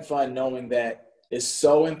 having fun, knowing that it's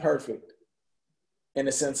so imperfect in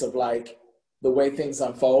the sense of like the way things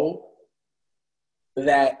unfold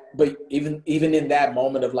that, but even in that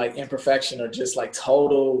moment of like imperfection or just like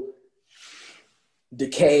total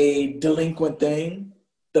decayed, delinquent thing,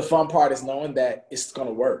 the fun part is knowing that it's going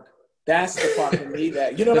to work. That's the part for me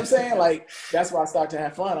that, you know what I'm saying? Like, that's why I start to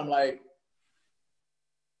have fun. I'm like,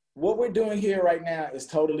 what we're doing here right now is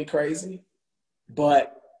totally crazy,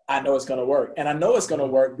 but I know it's going to work. And I know it's going to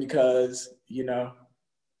work because,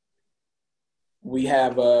 we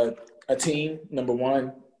have a team, number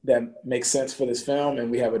one, that makes sense for this film, and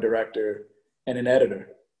we have a director and an editor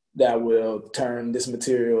that will turn this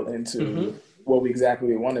material into what we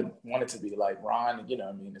exactly want it to be. Like Ron,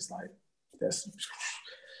 it's like, that's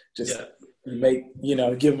just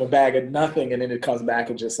give him a bag of nothing, and then it comes back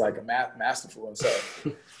and just like a masterful. And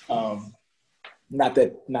so, not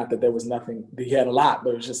that there was nothing, he had a lot, but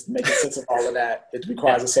it was just making sense of all of that. It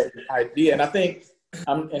requires a certain idea, and I think.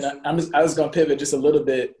 I was gonna pivot just a little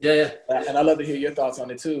bit. Yeah. And I'd love to hear your thoughts on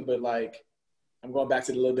it too. But like, I'm going back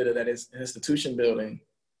to a little bit of that institution building.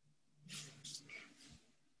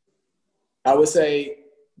 I would say,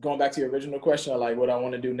 going back to your original question, like what I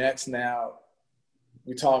want to do next. Now,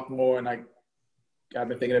 we talk more, and I've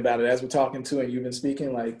been thinking about it as we're talking too, and you've been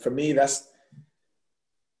speaking. Like for me, that's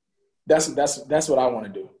what I want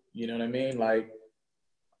to do. You know what I mean? Like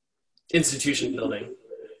institution building.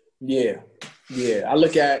 Yeah. I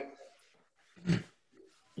look at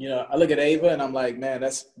Ava and I'm like, man,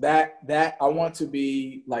 that I want to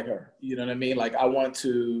be like her. You know what I mean? Like I want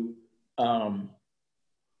to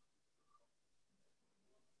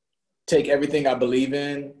take everything I believe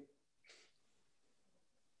in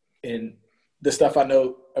and the stuff I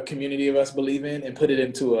know a community of us believe in and put it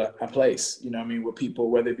into a place, with people,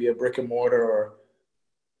 whether it be a brick and mortar or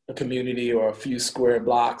a community or a few square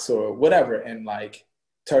blocks or whatever, and like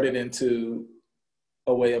turn it into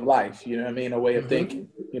a way of life, a way of thinking,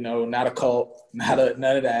 not a cult, none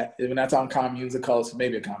of that. We're not talking communes or cults,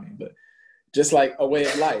 maybe a commune, but just like a way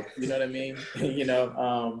of life, you know what I mean?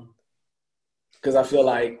 Because I feel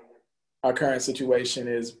like our current situation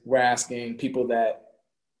is we're asking people that,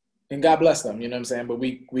 and God bless them, you know what I'm saying? But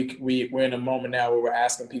we're in a moment now where we're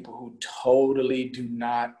asking people who totally do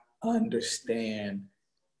not understand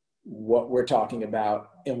what we're talking about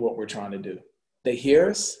and what we're trying to do. They hear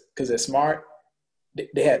us because they're smart.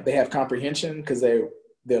 They have comprehension because they're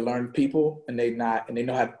learned people, and they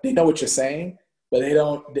know what you're saying, but they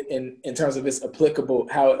don't in terms of its applicable,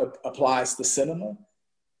 how it applies to cinema.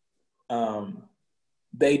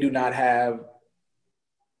 They do not have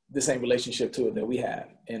the same relationship to it that we have.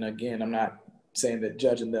 And again, I'm not saying that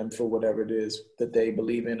judging them for whatever it is that they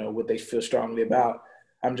believe in or what they feel strongly about.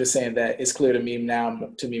 I'm just saying that it's clear to me now,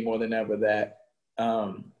 to me more than ever, that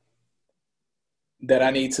that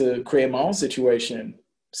I need to create my own situation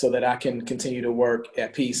so that I can continue to work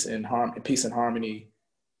at peace and harmony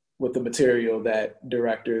with the material that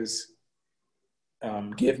directors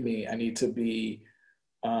give me. I need to be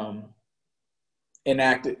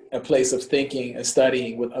enact a place of thinking and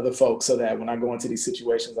studying with other folks so that when I go into these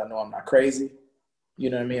situations, I know I'm not crazy,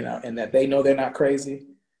 you know what I mean? And that they know they're not crazy,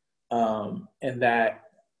 and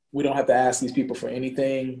that we don't have to ask these people for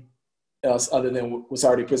anything else other than what's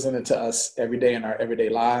already presented to us every day in our everyday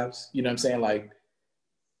lives. You know what I'm saying? Like,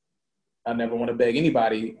 I never want to beg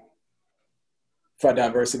anybody for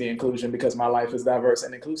diversity and inclusion because my life is diverse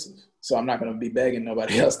and inclusive. So I'm not going to be begging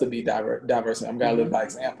nobody else to be diverse. I'm going to live by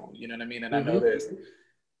example. You know what I mean? And I know there's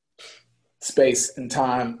space and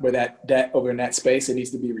time where that over in that space, it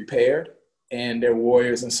needs to be repaired. And there are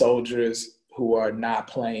warriors and soldiers who are not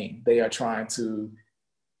playing. They are trying to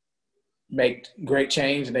make great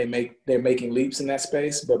change, and they're making leaps in that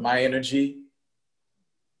space. But my energy,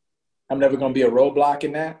 I'm never going to be a roadblock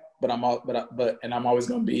in that. but I'm always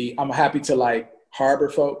going to be, I'm happy to like harbor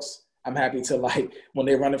folks. I'm happy to like, when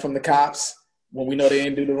they're running from the cops, when we know they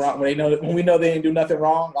didn't do the wrong, when we know they didn't do nothing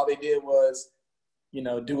wrong, all they did was, you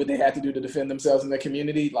know, do what they had to do to defend themselves in their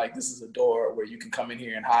community. Like, this is a door where you can come in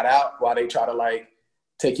here and hide out while they try to like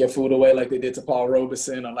take your food away, like they did to Paul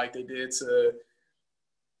Robeson, or like they did to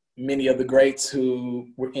many of the greats who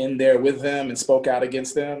were in there with them and spoke out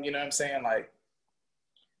against them. You know what I'm saying? Like,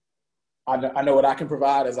 I know what I can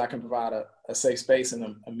provide is I can provide a safe space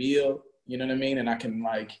and a meal, you know what I mean? And I can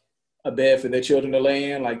like a bed for their children to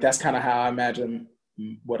lay in. Like, that's kind of how I imagine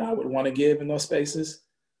what I would want to give in those spaces.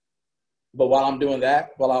 But while I'm doing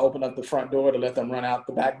that, while I open up the front door to let them run out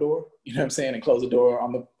the back door, you know what I'm saying, and close the door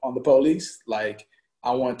on the police, like,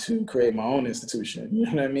 I want to create my own institution, you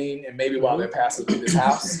know what I mean? And maybe while they're passing through this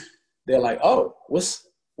house, they're like, oh, what's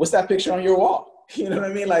that picture on your wall? You know what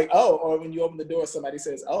I mean? Like, oh, or when you open the door, somebody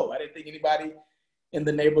says, oh, I didn't think anybody in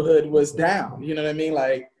the neighborhood was down. You know what I mean?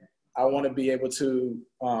 Like, I want to be able to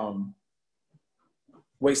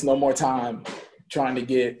waste no more time trying to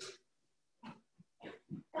get,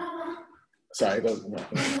 sorry, go.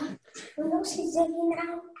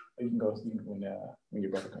 You can go when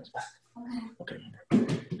your brother comes back. Okay.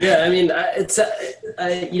 Yeah, I mean,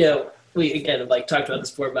 you know, we again like talked about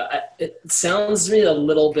this before, but it sounds to me a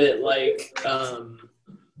little bit like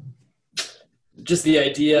just the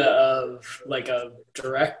idea of like a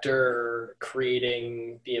director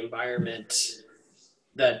creating the environment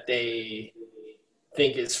that they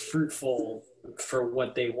think is fruitful for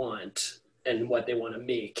what they want and what they want to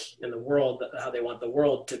make in the world, how they want the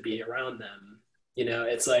world to be around them. You know,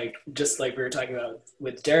 it's like, just like we were talking about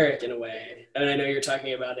with Derek in a way, and I know you're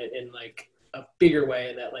talking about it in like a bigger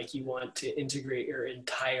way, that like you want to integrate your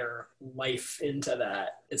entire life into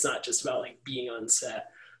that. It's not just about like being on set.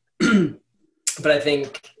 But I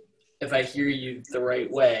think if I hear you the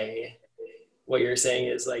right way, what you're saying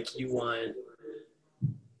is like you want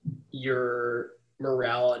your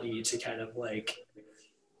morality to kind of like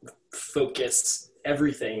focus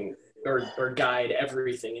everything or guide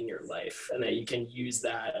everything in your life, and that you can use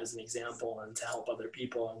that as an example and to help other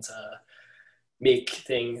people and to make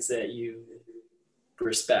things that you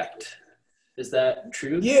respect. Is that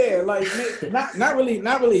true? Yeah, like not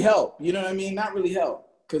really help. You know what I mean? Not really help,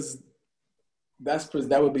 because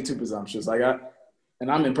that would be too presumptuous. Like,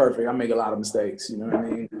 I'm imperfect. I make a lot of mistakes. You know what I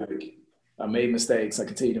mean? Like, I made mistakes. I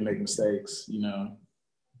continue to make mistakes. You know,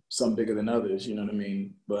 some bigger than others. You know what I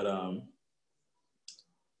mean? But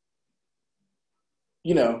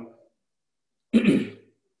you know,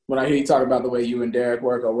 when I hear you talk about the way you and Derek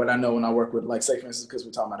work, or what I know when I work with, like, say for instance, because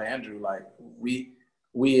we're talking about Andrew, like we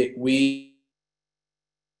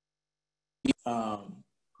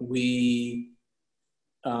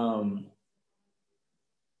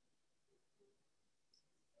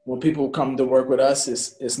when people come to work with us,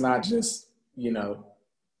 it's not just, you know,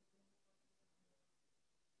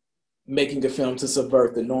 making a film to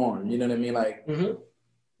subvert the norm. You know what I mean? Like,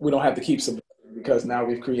 we don't have to keep subverting, because now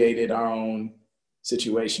we've created our own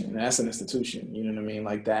situation, and that's an institution. You know what I mean?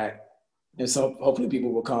 Like that. And so hopefully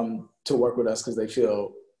people will come to work with us because they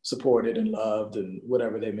feel supported and loved and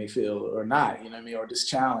whatever they may feel, or not, you know what I mean? Or just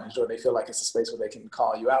challenged, or they feel like it's a space where they can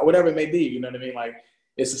call you out, whatever it may be, you know what I mean? Like,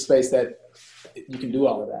 it's a space that you can do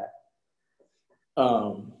all of that.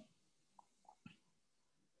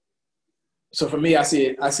 So for me, I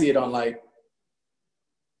see it on like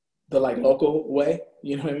the like local way,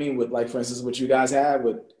 you know what I mean? With, like, for instance, what you guys have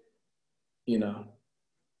with, you know,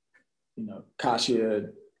 Kasia,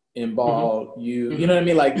 Inbal, you know what I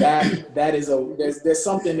mean? Like that is there's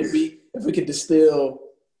something to be, if we could distill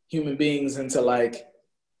human beings into like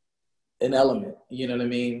an element, you know what I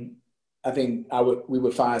mean? I think we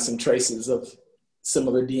would find some traces of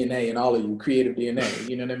similar DNA in all of you, creative DNA,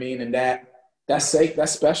 you know what I mean? And that's safe,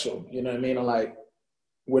 that's special, you know what I mean? And like,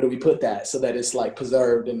 where do we put that so that it's like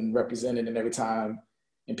preserved and represented in every time,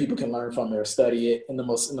 and people can learn from it or study it in the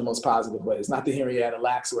most positive ways? Not the Henrietta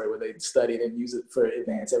Lacks way, where they study it and use it for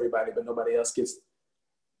advance everybody, but nobody else gets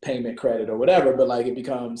payment credit or whatever, but like it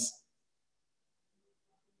becomes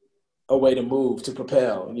a way to move, to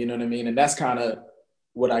propel, you know what I mean? And that's kind of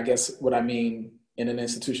what I mean in an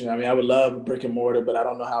institution. I mean, I would love brick and mortar, but I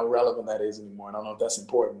don't know how relevant that is anymore. I don't know if that's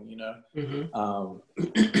important, you know?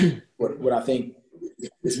 What I think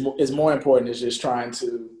is more important is just trying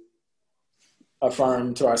to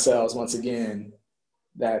affirm to ourselves once again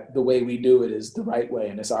that the way we do it is the right way,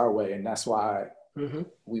 and it's our way, and that's why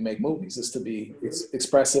we make movies. It's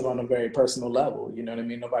expressive on a very personal level, you know what I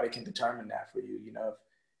mean? Nobody can determine that for you, you know?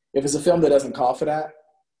 If it's a film that doesn't call for that,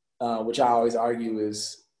 which I always argue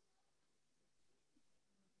is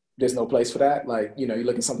there's no place for that. Like, you know, you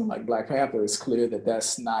look at something like Black Panther, it's clear that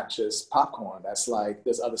that's not just popcorn. That's like,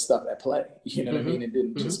 there's other stuff at play. You know what I mean? It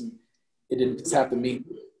didn't just have to meet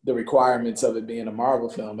the requirements of it being a Marvel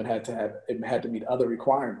film. It had to meet other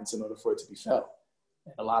requirements in order for it to be felt.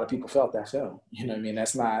 And a lot of people felt that film. You know what I mean?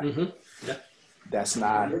 That's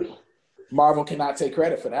not, Marvel cannot take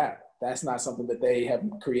credit for that. That's not something that they have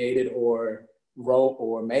created or wrote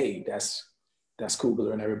or made. That's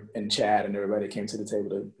Coogler and Chad and everybody came to the table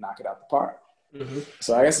to knock it out the park.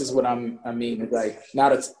 So I guess is what I mean, like,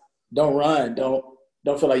 not don't run, don't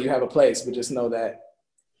feel like you have a place, but just know that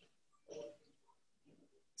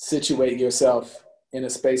situate yourself in a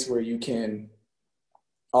space where you can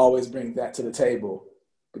always bring that to the table,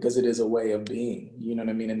 because it is a way of being, you know what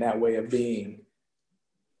I mean? And that way of being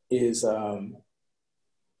is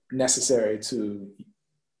necessary to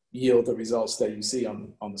yield the results that you see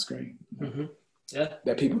on the screen.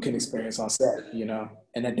 That people can experience on set, you know,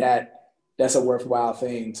 and that's a worthwhile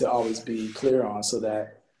thing to always be clear on, so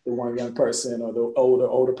that the one young person or the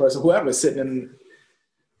older person, whoever's sitting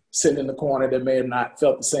in the corner that may have not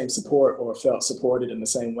felt the same support or felt supported in the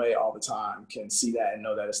same way all the time, can see that and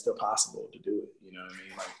know that it's still possible to do it. You know what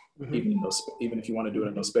I mean? Like, even if you want to do it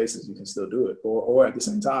in those spaces, you can still do it. Or at the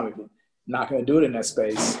same time, if you're not going to do it in that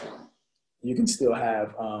space, you can still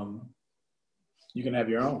have you can have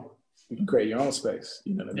your own. You can create your own space.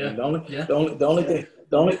 You know what I mean?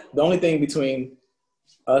 The only thing between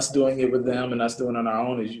us doing it with them and us doing it on our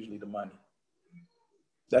own is usually the money.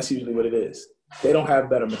 That's usually what it is. They don't have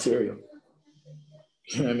better material.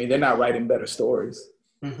 You know what I mean? They're not writing better stories.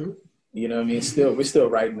 You know what I mean? We're still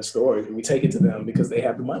writing the story. We take it to them because they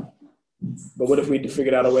have the money. But what if we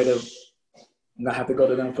figured out a way to not have to go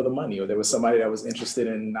to them for the money, or there was somebody that was interested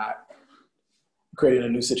in not creating a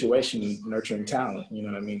new situation, nurturing talent, you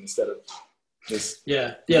know what I mean? Instead of just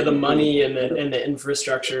the money and the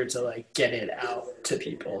infrastructure to like get it out to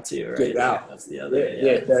people too, right? Get it out. That's the other. There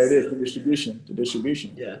it is, the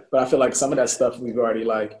distribution. Yeah. But I feel like some of that stuff we've already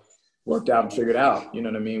like worked out and figured out. You know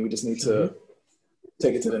what I mean? We just need to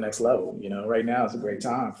take it to the next level. You know, right now is a great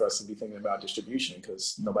time for us to be thinking about distribution,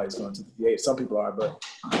 because nobody's going to the theater. Some people are, but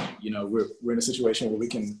you know, we're in a situation where we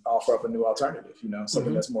can offer up a new alternative. You know,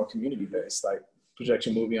 something that's more community based, like project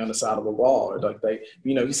your movie on the side of a wall, or like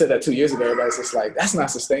you know, you said that 2 years ago, everybody's just like, that's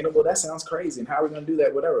not sustainable. That sounds crazy. And how are we going to do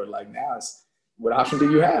that? Whatever. Like now it's, what option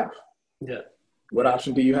do you have? Yeah. What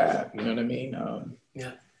option do you have? You know what I mean?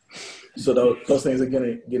 So those things are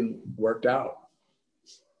getting worked out.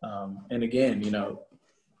 And again, you know,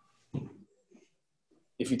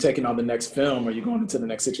 if you're taking on the next film, or you're going into the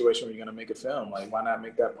next situation where you're going to make a film, like why not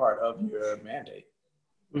make that part of your mandate?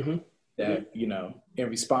 That, you know, in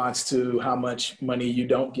response to how much money you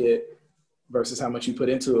don't get versus how much you put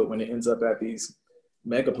into it when it ends up at these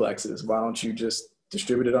megaplexes, why don't you just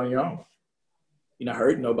distribute it on your own? You're not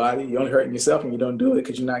hurting nobody. You're only hurting yourself when you don't do it,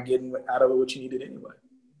 because you're not getting out of it what you needed anyway.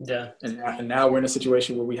 Yeah. And now we're in a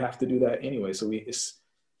situation where we have to do that anyway. So it's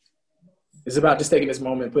about just taking this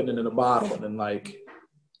moment, putting it in a bottle, and then like,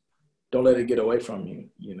 don't let it get away from you,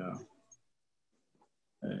 you know.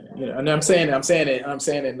 You know, and I'm saying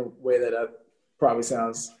it in a way that probably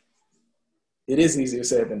sounds, it is easier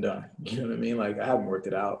said than done. You know what I mean? Like, I haven't worked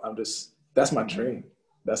it out. That's my dream.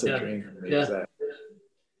 That's a dream for me. Yeah.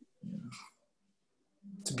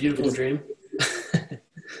 It's a beautiful dream.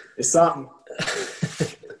 It's something.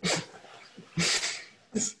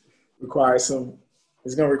 It's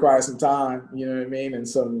going to require some time, you know what I mean? And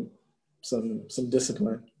some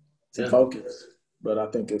discipline, some focus. But I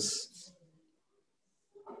think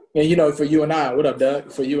and you know, for you and I, what up,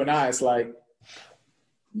 Doug? For you and I, it's like,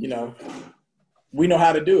 you know, we know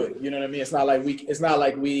how to do it. You know what I mean? It's not like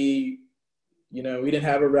we, you know, we didn't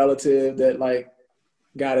have a relative that like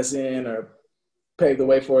got us in or paved the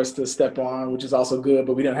way for us to step on, which is also good,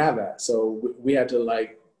 but we didn't have that. So we had to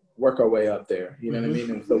like work our way up there. You know what I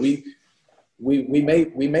mean? And so we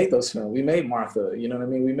made those films. We made Martha. You know what I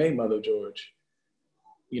mean? We made Mother George.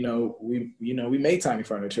 We made Tiny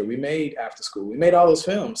Furniture. We made After School. We made all those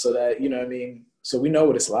films so that, you know what I mean? So we know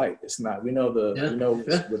what it's like. It's not, we know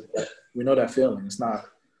that feeling. It's not,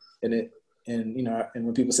 and you know, and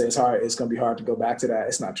when people say it's hard, it's going to be hard to go back to that.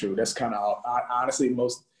 It's not true. That's kind of, honestly,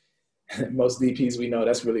 most DPs we know,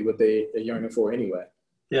 that's really what they're yearning for anyway.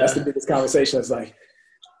 Yeah. That's the biggest conversation. It's like,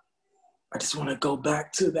 I just want to go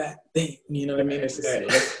back to that thing. You know what I mean? It's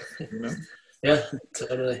just, you know? Yeah,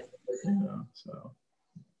 totally. You know, so.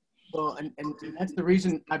 Well, and that's the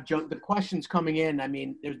reason I've jumped. The questions coming in, I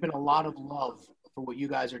mean, there's been a lot of love for what you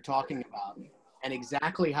guys are talking about. And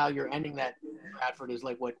exactly how you're ending that, Bradford, is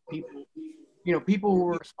like what people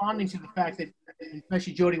were responding to the fact that,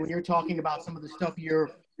 especially Jody, when you're talking about some of the stuff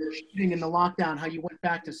you're shooting in the lockdown, how you went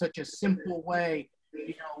back to such a simple way,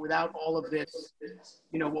 without all of this,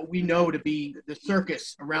 what we know to be the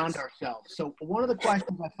circus around ourselves. So one of the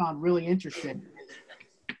questions I found really interesting,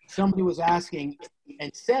 somebody was asking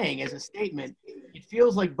and saying as a statement, it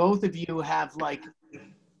feels like both of you have like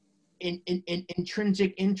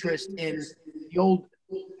intrinsic interest in the old,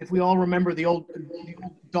 if we all remember the old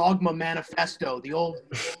Dogma manifesto, the old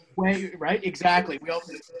way, right? Exactly. We all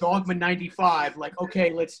Dogma 95, like,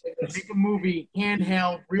 okay, let's make a movie,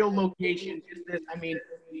 handheld, real location. I mean,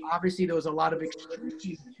 obviously there was a lot of extremes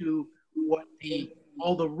to what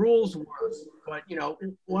all the rules were, but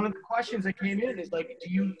one of the questions that came in is like,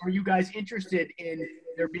 are you guys interested in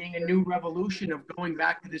there being a new revolution of going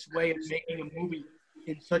back to this way of making a movie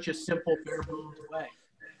in such a simple, bare bones way?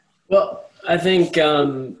 Well, I think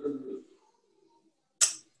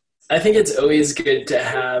it's always good to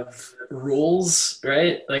have rules,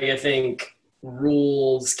 right? Like, I think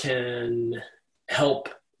rules can help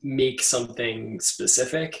make something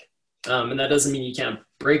specific. And that doesn't mean you can't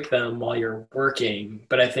break them while you're working.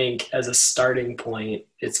 But I think as a starting point,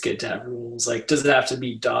 it's good to have rules. Like, does it have to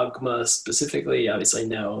be dogma specifically? Obviously,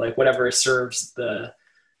 no. Like, whatever serves the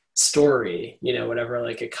story, whatever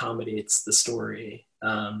like accommodates the story.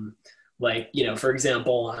 For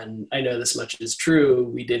example, I know this much is true.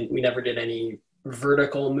 We never did any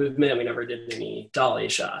vertical movement. We never did any dolly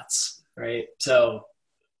shots, right? So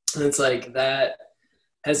it's like that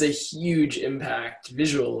has a huge impact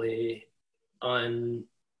visually on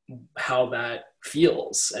how that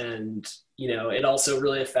feels. And, it also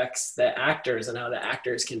really affects the actors and how the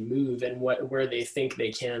actors can move and where they think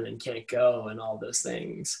they can and can't go and all those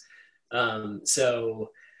things. So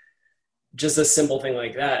just a simple thing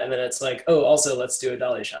like that. And then it's like, oh, also let's do a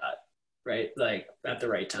dolly shot, right? Like at the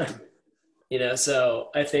right time, so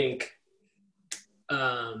I think,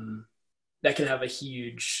 that can have a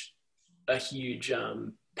huge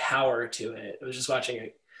power to it. I was just watching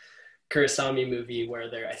a Kurosawa movie where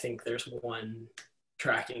I think there's one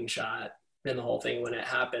tracking shot in the whole thing. When it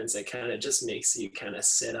happens, it kind of just makes you kind of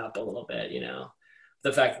sit up a little bit,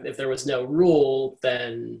 the fact that if there was no rule,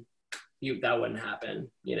 then that wouldn't happen,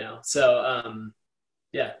 So,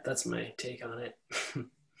 yeah, that's my take on it.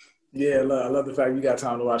 Yeah, I love the fact you got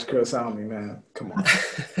time to watch Kurosawa, man. Come on.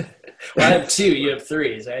 Well, I have 2, you have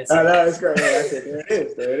 3, right? So. I know, it's great. Yeah,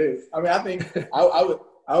 there it is. I mean, I think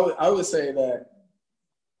I would say that.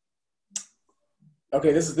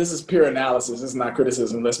 Okay, this is pure analysis. This is not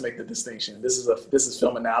criticism. Let's make the distinction. This is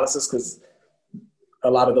film analysis, because a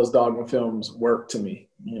lot of those Dogma films work to me.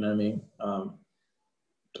 You know what I mean?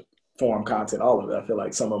 Form, content, all of it. I feel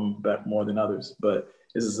like some of them better more than others, but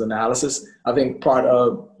this is analysis. I think part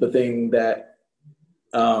of the thing that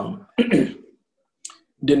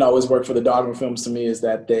didn't always work for the Dogma films to me is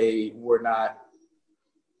that the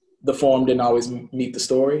form didn't always meet the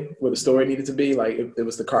story, where the story needed to be. Like, it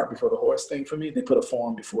was the cart before the horse thing for me. They put a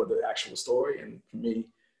form before the actual story. And for me,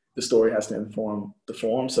 the story has to inform the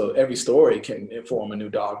form. So every story can inform a new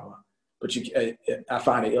dogma, but I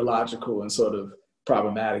find it illogical and sort of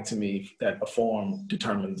problematic to me that a form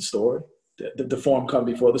determines the story. The form come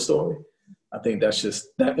before the story. I think that's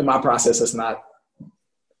just, that in my process, that's not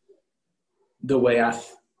the way I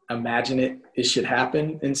imagine it should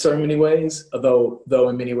happen in so many ways, though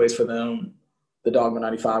in many ways for them, the Dogma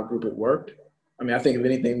 95 group, it worked. I mean, I think if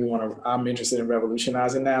anything I'm interested in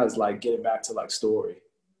revolutionizing now is like getting back to like story.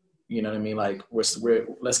 You know what I mean? Like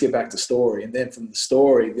let's get back to story. And then from the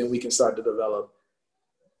story, then we can start to develop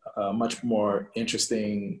a much more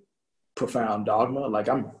interesting, profound dogma. Like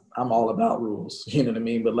I'm all about rules, you know what I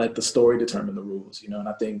mean? But let the story determine the rules, And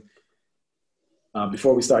I think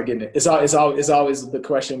before we start getting it, it's always the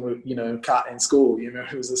question, in school,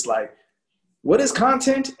 it was just like, what is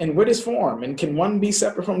content and what is form? And can one be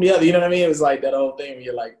separate from the other? You know what I mean? It was like that old thing when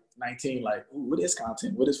you're like 19, like, ooh, what is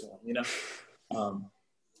content? What is form?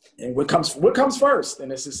 And what comes first?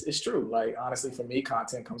 And it's true. Like, honestly, for me,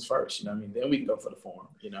 content comes first. You know what I mean? Then we can go for the form.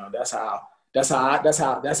 That's how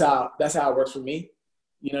it works for me.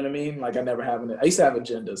 You know what I mean? Like, I used to have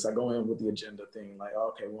agendas. I go in with the agenda thing, like, oh,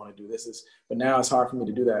 okay, we want to do this. But now it's hard for me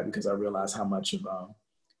to do that because I realize how much of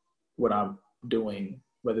what I'm doing,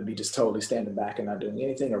 whether it be just totally standing back and not doing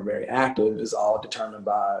anything or very active, is all determined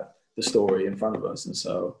by the story in front of us. And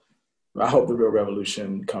so I hope the real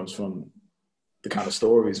revolution comes from the kind of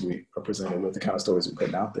stories we are presented with, the kind of stories we're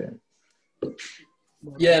putting out there.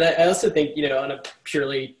 Yeah, and I also think, on a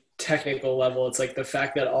purely technical level, it's like the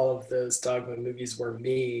fact that all of those Dogma movies were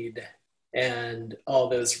made and all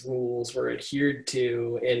those rules were adhered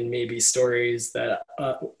to in maybe stories that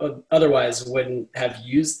otherwise wouldn't have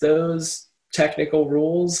used those technical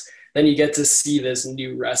rules, then you get to see this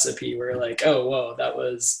new recipe where like, oh, whoa, that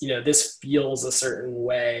was, this feels a certain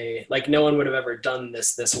way. Like no one would have ever done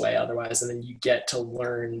this way otherwise. And then you get to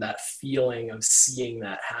learn that feeling of seeing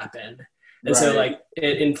that happen. And so like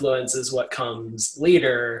it influences what comes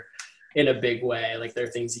later in a big way. Like there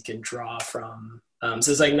are things you can draw from. So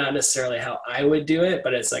it's like not necessarily how I would do it,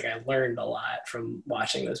 but it's like I learned a lot from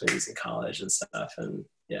watching those movies in college and stuff. And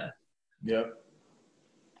yeah. Yep.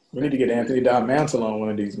 We need to get Anthony Don Mantle on one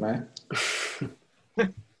of these, man.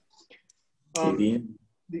 The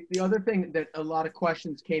other thing that a lot of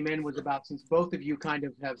questions came in was about, since both of you kind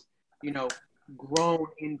of have, grown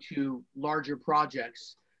into larger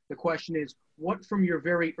projects, the question is, what from your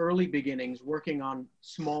very early beginnings working on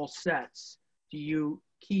small sets do you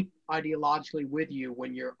keep ideologically with you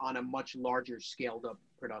when you're on a much larger scaled up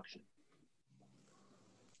production?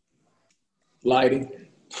 Lighting.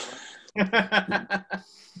 Yeah,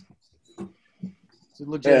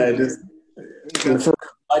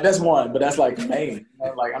 like that's one, but that's like main.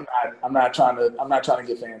 Like I'm not trying to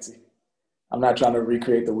get fancy. I'm not trying to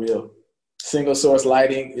recreate the wheel. Single source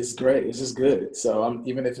lighting is great. It's just good. So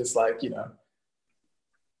even if it's like, the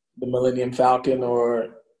Millennium Falcon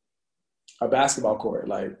or a basketball court,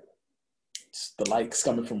 like the light's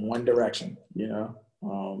coming from one direction,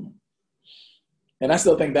 and I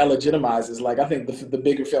still think that legitimizes, like, I think the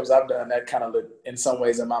bigger films I've done, that kind of, in some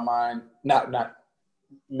ways in my mind,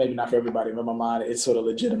 maybe not for everybody, but in my mind, it sort of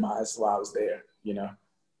legitimized while I was there,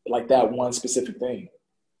 like that one specific thing.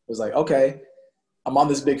 It was like, okay, I'm on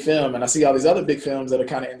this big film and I see all these other big films that are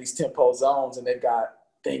kind of in these tempo zones and they've got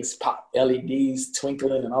things pop, LEDs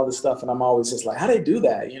twinkling and all this stuff. And I'm always just like, how do they do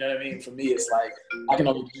that? You know what I mean? For me, it's like, I can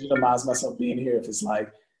only legitimize myself being here if it's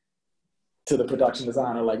like, to the production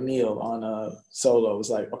designer like Neil on Solo, it's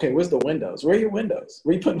like, okay, where's the windows? Where are your windows?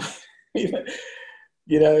 Where are you putting,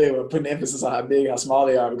 putting emphasis on how big, how small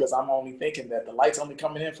they are, because I'm only thinking that the light's only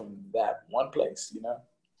coming in from that one place,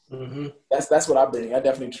 Mm-hmm. That's what I bring. I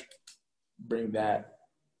definitely bring that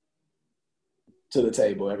to the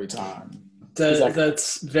table every time.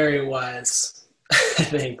 That's very wise. I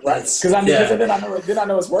think. Right. Because then I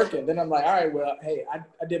know it's working. Then I'm like, all right, well, hey,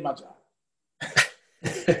 I did my job.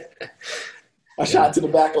 I shot to the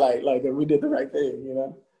backlight, like we did the right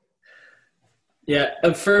thing,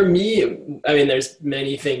 Yeah, for me, I mean, there's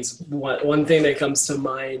many things. One thing that comes to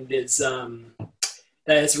mind is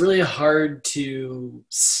that it's really hard to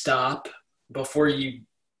stop before you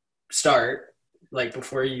start, like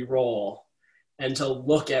before you roll, and to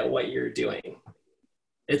look at what you're doing.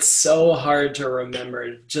 It's so hard to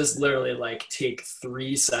remember. Just literally like take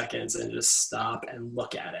 3 seconds and just stop and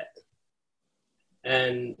look at it.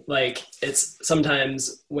 And like, it's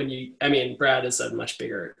sometimes Brad has done much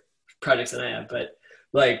bigger projects than I have, but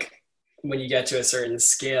like when you get to a certain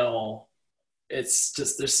scale, it's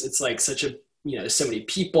just, it's like such a, there's so many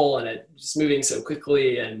people and it's moving so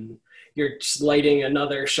quickly and you're just lighting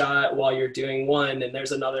another shot while you're doing one. And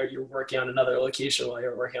there's you're working on another location while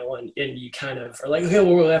you're working on one. And you kind of are like, okay,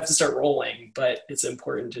 well, we'll have to start rolling, but it's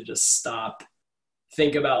important to just stop.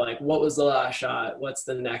 Think about like, what was the last shot? What's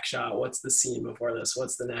the next shot? What's the scene before this?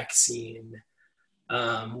 What's the next scene?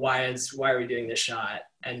 Why are we doing this shot?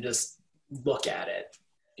 And just look at it,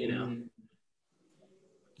 Yeah,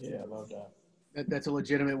 I love that. That's a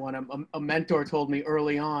legitimate one. A mentor told me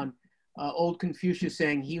early on, old Confucius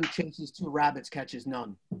saying, he who chases 2 rabbits catches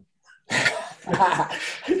none.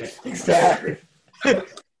 Exactly.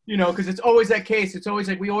 Because it's always that case. It's always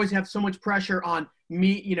like we always have so much pressure on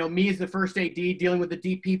me, me as the first AD dealing with the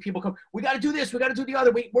DP. People come, we got to do this. We got to do the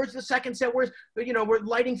other. Wait, where's the second set? We're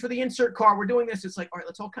lighting for the insert car. We're doing this. It's like, all right,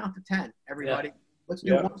 let's all count to 10, everybody. Yeah. Let's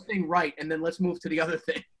do one thing right, and then let's move to the other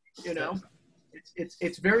thing.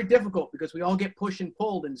 It's very difficult because we all get pushed and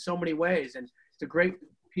pulled in so many ways, and it's a great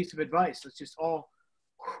piece of advice. Let's just all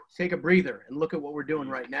take a breather and look at what we're doing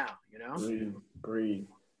right now. Breathe.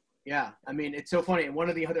 Yeah, I mean, it's so funny. And one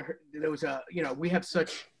of the other, there was we have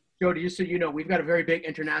such, Jody, just so you know, we've got a very big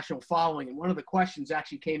international following. And one of the questions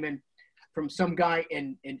actually came in from some guy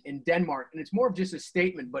in Denmark. And it's more of just a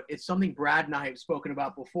statement, but it's something Brad and I have spoken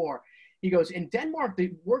about before. He goes, in Denmark,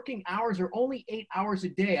 the working hours are only 8 hours a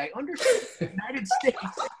day. I understand in the United States,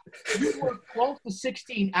 you work 12 to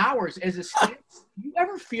 16 hours as a student. Do you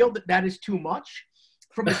ever feel that is too much?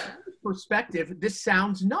 From a perspective, this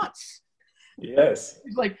sounds nuts. Yes.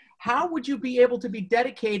 It's like, how would you be able to be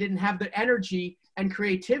dedicated and have the energy and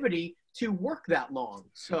creativity to work that long?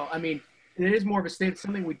 So, I mean, it is more of a state. It's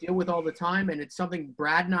something we deal with all the time. And it's something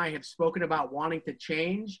Brad and I have spoken about wanting to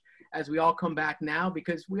change as we all come back now,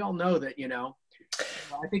 because we all know that,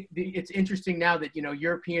 I think it's interesting now that, you know,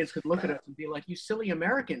 Europeans could look at us and be like, you silly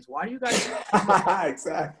Americans, why do you guys?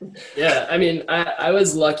 Exactly. Yeah, I mean, I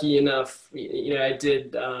was lucky enough, you know, I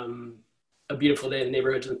did A Beautiful Day in the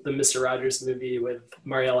Neighborhood, the Mr. Rogers movie with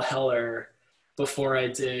Marielle Heller before I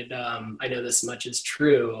did I Know This Much Is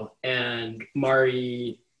True. And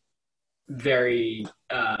Mari very,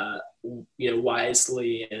 you know,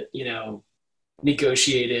 wisely, you know,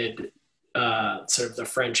 negotiated sort of the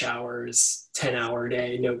French hours, 10-hour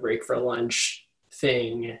day, no break for lunch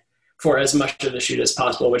thing for as much of the shoot as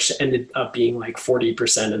possible, which ended up being like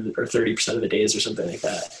 40% of or 30% of the days or something like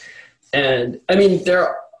that. And I mean,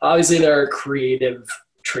 there are creative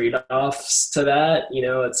trade-offs to that. You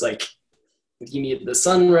know, it's like you need the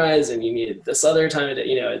sunrise and you need this other time of day,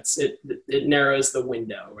 you know, it narrows the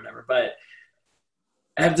window or whatever. But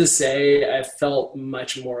I have to say, I felt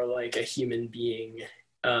much more like a human being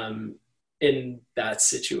in that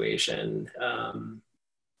situation.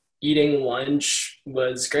 Eating lunch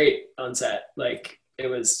was great on set. Like, it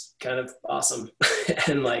was kind of awesome.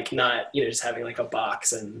 And like, not, you know, just having like a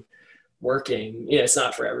box and working, you know, it's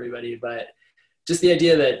not for everybody, but just the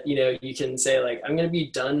idea that, you know, you can say like, I'm going to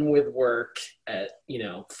be done with work at, you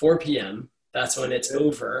know, 4 p.m. That's when it's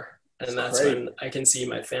over. And that's when I can see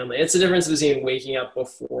my family. It's the difference between waking up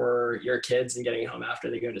before your kids and getting home after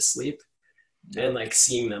they go to sleep and like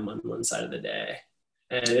seeing them on one side of the day.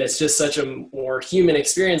 And it's just such a more human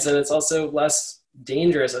experience. And it's also less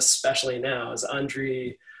dangerous, especially now, as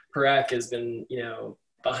Andrei Parekh has been, you know,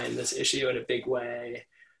 behind this issue in a big way.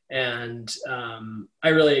 And I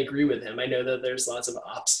really agree with him. I know that there's lots of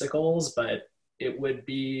obstacles, but it would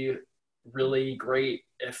be really great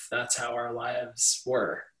if that's how our lives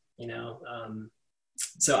were, you know?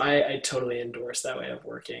 So I totally endorse that way of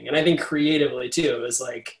working. And I think creatively too, it was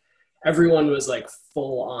like, everyone was like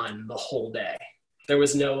full on the whole day. There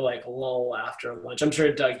was no like lull after lunch. I'm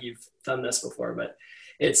sure, Doug, you've done this before, but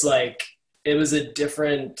it's like, it was a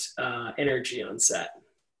different energy on set.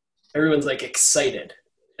 Everyone's like excited.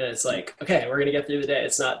 And it's like, okay, we're going to get through the day.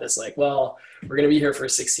 It's not this like, well, we're going to be here for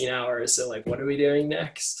 16 hours. So like, what are we doing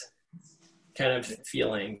next? Kind of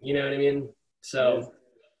feeling, you know what I mean? So.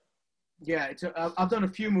 Yeah, I've done a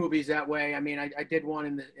few movies that way. I mean, I did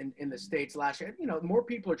one in the States last year. You know, more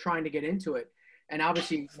people are trying to get into it. And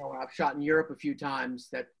obviously, you know, I've shot in Europe a few times.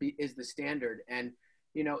 That is the standard. And,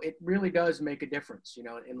 you know, it really does make a difference, you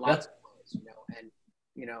know, in lots of ways, you know. And,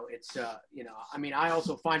 you know, it's, you know, I mean, I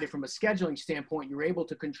also find it from a scheduling standpoint, you're able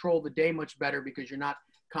to control the day much better because you're not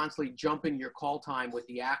constantly jumping your call time with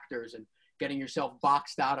the actors and getting yourself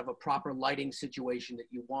boxed out of a proper lighting situation that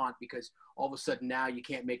you want, because all of a sudden now you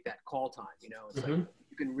can't make that call time, you know. It's like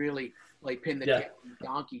you can really like pin the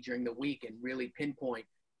donkey during the week and really pinpoint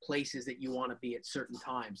places that you want to be at certain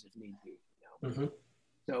times if need be, you know.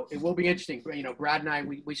 So it will be interesting. You know, Brad and I,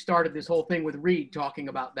 we started this whole thing with Reed talking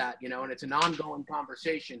about that, you know, and it's an ongoing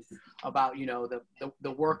conversation about, you know,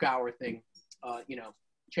 the work hour thing, you know,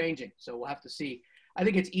 changing. So we'll have to see. I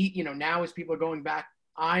think it's, you know, now as people are going back,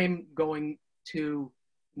 I'm going to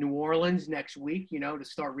New Orleans next week, you know, to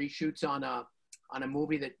start reshoots on a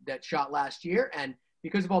movie that shot last year. And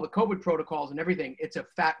because of all the COVID protocols and everything, it's a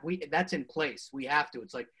fact. That's in place. We have to.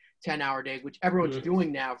 It's like 10-hour days, which everyone's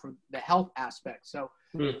doing now from the health aspect. So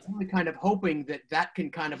I'm really kind of hoping that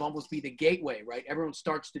can kind of almost be the gateway, right? Everyone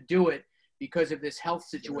starts to do it because of this health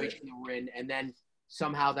situation that we're in, and then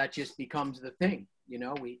somehow that just becomes the thing. You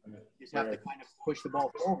know, we just have to kind of push the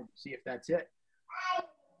ball forward to see if that's it.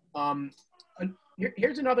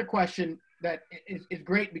 Here's another question that is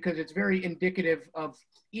great because it's very indicative of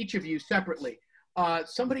each of you separately.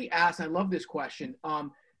 Somebody asked, I love this question.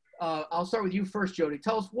 I'll start with you first, Jody.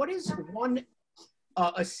 Tell us, what is one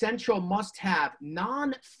essential must-have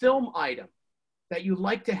non-film item that you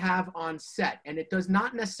like to have on set? And it does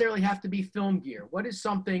not necessarily have to be film gear. What is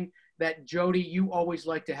something that, Jody, you always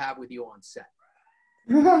like to have with you on set?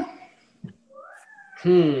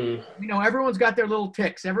 You know, everyone's got their little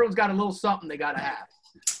ticks. Everyone's got a little something they got to have.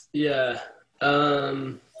 Yeah.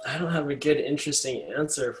 I don't have a good, interesting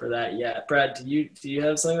answer for that yet. Brad, do you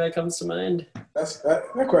have something that comes to mind?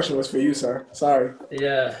 That question was for you, sir. Sorry.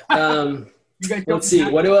 Yeah. You guys let's see.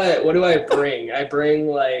 What do I bring? I bring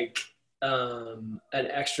like an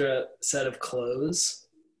extra set of clothes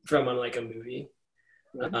from on like a movie,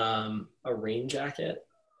 a rain jacket,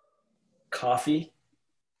 coffee,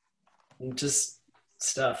 and just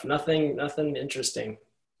stuff. Nothing interesting.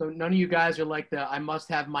 So none of you guys are like I must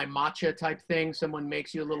have my matcha type thing. Someone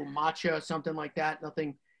makes you a little matcha or something like that.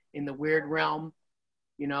 Nothing in the weird realm,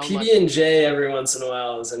 you know. PB&J every once in a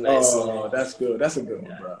while is a nice. Oh, that's good. That's a good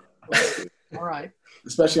one, bro. All right.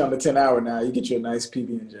 Especially on the 10-hour now, you get you a nice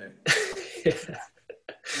PB&J.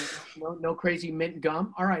 No crazy mint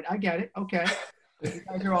gum. All right, I get it. Okay. You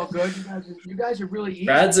guys are all good. You guys are really easy.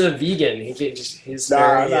 Brad's a vegan. He's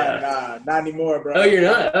Nah, very. not anymore, bro. Oh, you're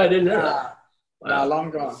not? Oh, I didn't know that. Nah,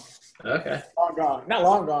 long gone. Okay. Long gone. Not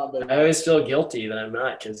long gone, but I always feel guilty that I'm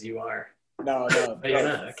not because you are. No. But you're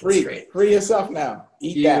not. Okay, free yourself now.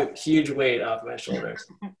 Eat that. Huge weight off my shoulders.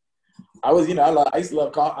 I used to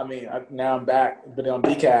love coffee. I mean, now I'm back, but on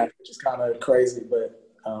decaf, which is kind of crazy, but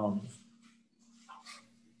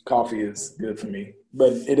coffee is good for me.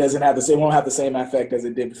 But it won't have the same effect as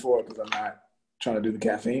it did before because I'm not trying to do the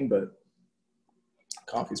caffeine, but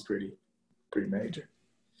coffee's pretty major.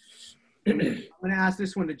 I'm going to ask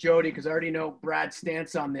this one to Jody because I already know Brad's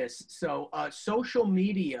stance on this. So social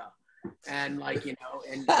media and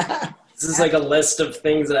and this is like a list of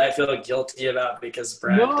things that I feel guilty about because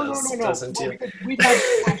Brad doesn't do. We've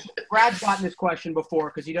had Brad's gotten this question before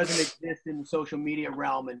because he doesn't exist in the social media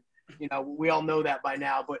realm, and we all know that by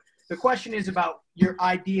now. But the question is about your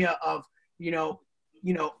idea of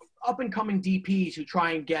up and coming DPs who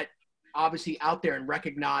try and get obviously out there and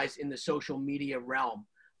recognized in the social media realm.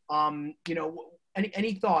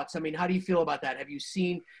 Any thoughts? I mean, how do you feel about that? Have you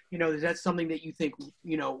seen, is that something that you think,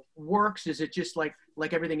 works? Is it just like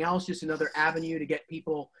everything else, just another avenue to get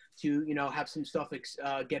people to, have some stuff,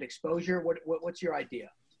 get exposure? What's your idea?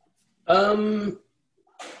 I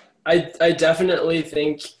definitely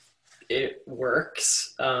think it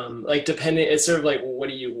works. It's sort of like, what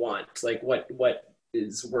do you want? Like what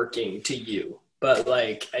is working to you? But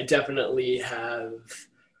I definitely have,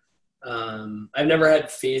 I've never had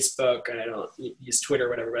Facebook and I don't use Twitter or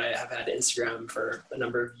whatever, but I have had Instagram for a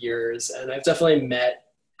number of years. And I've definitely met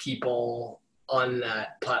people on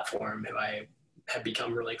that platform who I have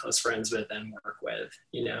become really close friends with and work with,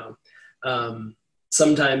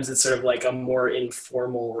 sometimes it's sort of like a more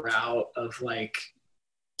informal route of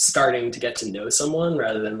starting to get to know someone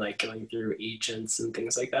rather than going through agents and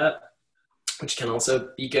things like that, which can also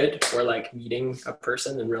be good for meeting a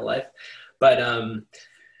person in real life. But, and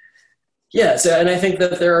I think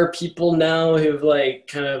that there are people now who've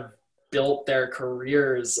kind of built their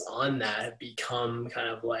careers on that, have become kind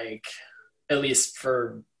of at least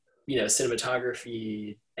for,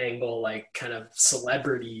 cinematography angle, kind of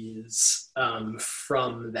celebrities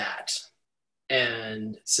from that.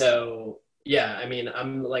 And so, I mean,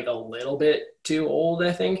 I'm a little bit too old,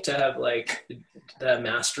 I think, to have the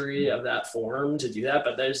mastery of that form to do that,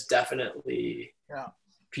 but there's definitely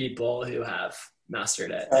people who have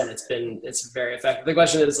mastered it and it's very effective. The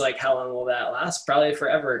question is how long will that last? Probably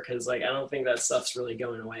forever, because I don't think that stuff's really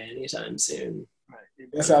going away anytime soon. Right.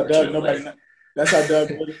 That's how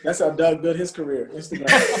Doug built his career. Instagram.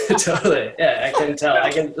 Totally. Yeah, I can tell. I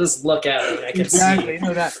can just look at it and I can exactly.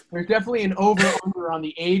 see. That there's definitely an over-under on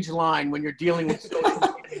the age line when you're dealing with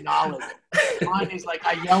social media knowledge. Mine is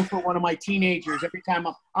I yell for one of my teenagers every time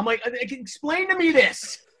I'm like, explain to me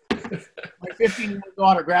this. My 15-year-old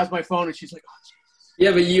daughter grabs my phone and she's like, oh, Jesus.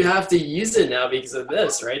 Yeah, but you have to use it now because of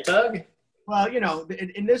this, right, Doug? Well,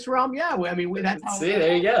 in this realm, yeah. I mean, that's how. See,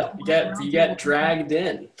 there you go. You get dragged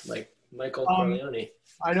in like Michael Corleone.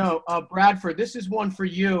 I know, Bradford. This is one for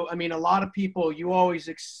you. I mean, a lot of people. You always,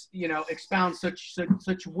 expound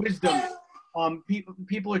such wisdom.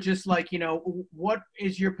 People are just what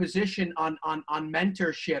is your position on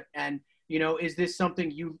mentorship, and is this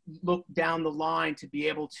something you look down the line to be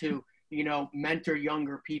able to mentor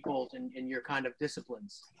younger people in your kind of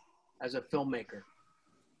disciplines as a filmmaker?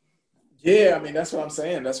 Yeah, I mean, that's what I'm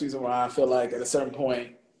saying. That's the reason why I feel at a certain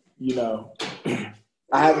point,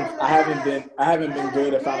 I haven't been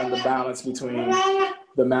good at finding the balance between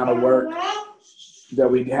the amount of work that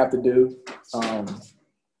we have to do,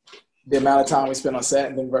 the amount of time we spend on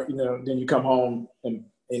set, and then you come home and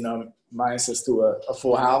my instance to a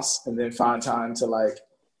full house, and then find time to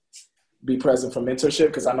be present for mentorship,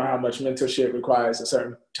 because I know how much mentorship requires a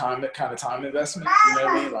certain time investment. You know what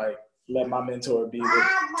I mean? Let my mentor be the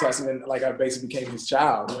testament. I basically became his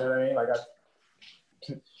child. You know what I mean?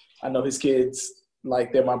 I know his kids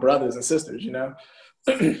they're my brothers and sisters.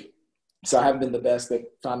 So I haven't been the best at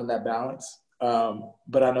finding that balance,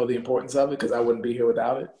 but I know the importance of it because I wouldn't be here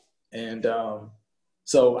without it. And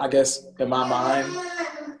so I guess in my mind,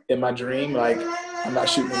 in my dream, I'm not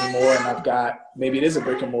shooting anymore, and I've got, maybe it is a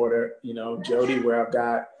brick and mortar, Jody, where I've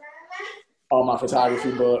got all my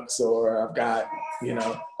photography books, or I've got,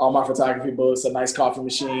 all my photography books, a nice coffee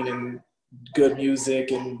machine and good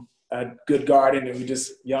music and a good garden. And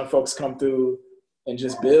young folks come through and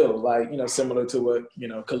just build similar to what,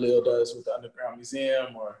 Khalil does with the Underground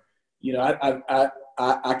Museum, or,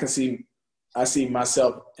 I see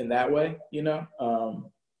myself in that way.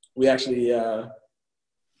 We actually,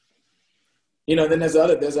 then there's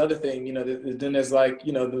other thing, then there's like,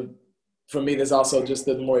 for me, there's also just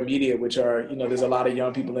the more immediate, which are, there's a lot of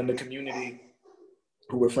young people in the community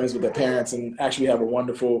who were friends with their parents, and actually have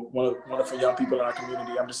wonderful young people in our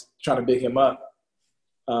community. I'm just trying to big him up.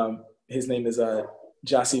 His name is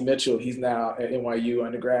Jossie Mitchell. He's now at NYU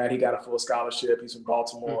undergrad. He got a full scholarship. He's from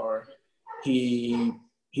Baltimore.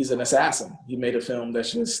 He's an assassin. He made a film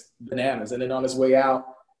that's just bananas. And then on his way out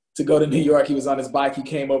to go to New York, he was on his bike. He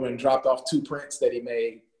came over and dropped off 2 prints that he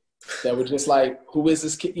made that were just like, who is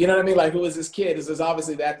this kid? You know what I mean? Like, who is this kid? There's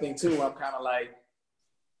obviously that thing too. I'm kind of like,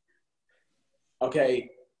 okay,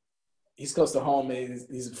 he's close to home, and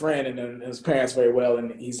he's a friend, and his parents very well,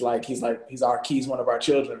 and he's one of our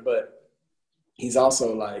children, but he's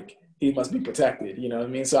also like, he must be protected. You know what I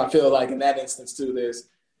mean? So I feel like in that instance too,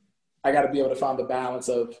 I got to be able to find the balance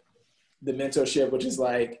of the mentorship, which is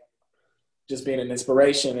like just being an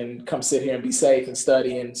inspiration, and come sit here and be safe and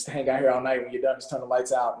study and hang out here all night. When you're done, just turn the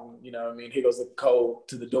lights out, and here goes the code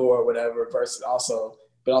to the door or whatever. Versus also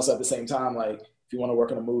at the same time, like, if you want to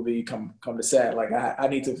work on a movie, come to set. Like, I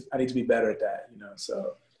need to be better at that.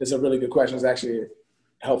 So it's a really good question. It's actually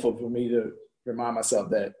helpful for me to remind myself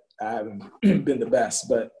that I haven't been the best,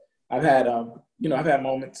 but I've had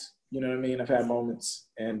moments. You know what I mean? I've had moments,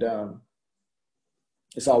 and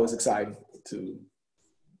it's always exciting to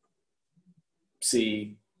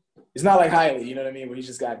see. It's not like Haile, you know what I mean, where he's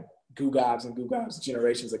just got goo gobs and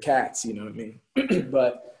generations of cats, you know what I mean?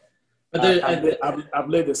 but I've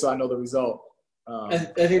lived it, so I know the result. I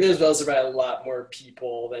think there's also probably a lot more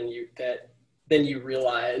people than you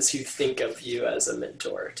realize who think of you as a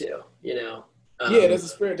mentor too. Yeah, there's a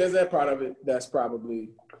spirit. There's that part of it that's probably.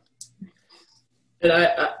 And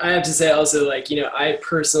I have to say also, like, I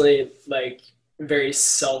personally, like, very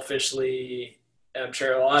selfishly, I'm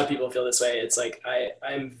sure a lot of people feel this way. It's like,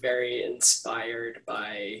 I'm very inspired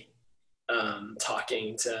by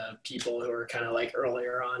talking to people who are kind of like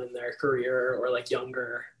earlier on in their career or like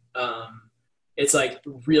younger. It's like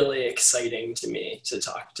really exciting to me to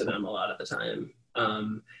talk to them a lot of the time.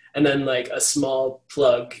 And then, like, a small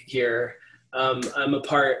plug here. I'm a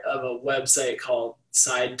part of a website called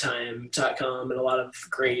sidetime.com, and a lot of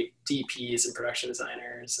great DPs and production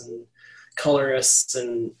designers and colorists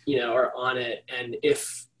and are on it. And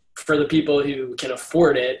if for the people who can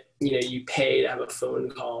afford it, you pay to have a phone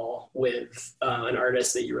call with an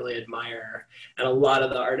artist that you really admire, and a lot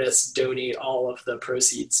of the artists donate all of the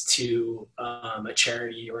proceeds to a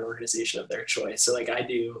charity or an organization of their choice. So, like, I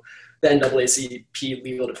do the NAACP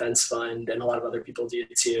Legal Defense Fund, and a lot of other people do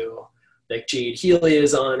too. Like, Jade Healy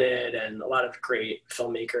is on it, and a lot of great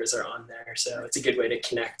filmmakers are on there. So it's a good way to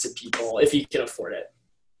connect to people if you can afford it.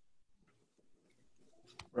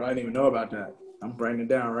 Bro, I didn't even know about that. I'm writing it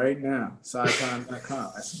down right now.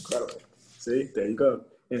 Sidetime.com. That's incredible. See, there you go.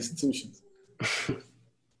 Institutions.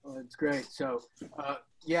 Well, that's great. So,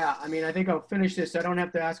 yeah, I mean, I think I'll finish this. I don't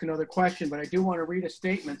have to ask another question, but I do want to read a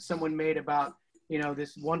statement someone made about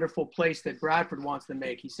this wonderful place that Bradford wants to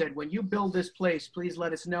make. He said, when you build this place, please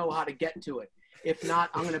let us know how to get to it. If not,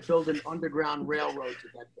 I'm going to build an underground railroad to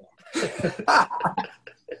get there.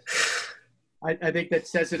 I think that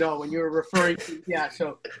says it all when you're referring to, yeah,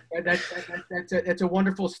 so that's a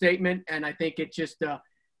wonderful statement. And I think it just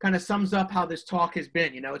kind of sums up how this talk has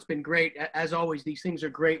been. It's been great. As always, these things are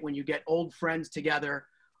great when you get old friends together,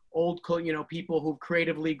 old, people who've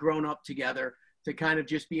creatively grown up together to kind of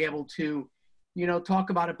just be able to,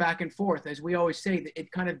 talk about it back and forth. As we always say, it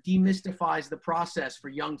kind of demystifies the process for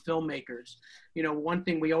young filmmakers. One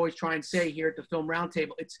thing we always try and say here at the Film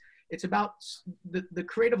Roundtable, it's about the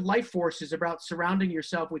creative life force is about surrounding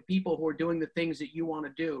yourself with people who are doing the things that you want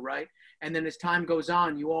to do, right? And then as time goes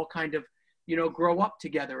on, you all kind of, grow up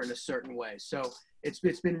together in a certain way. So it's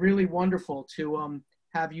been really wonderful to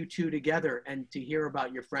have you two together and to hear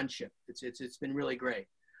about your friendship. It's been really great.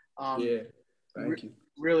 Yeah, thank you.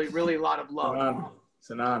 Really, really a lot of love. It's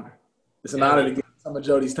an honor. It's an honor to get some of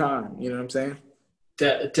Jody's time. You know what I'm saying?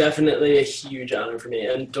 Definitely a huge honor for me.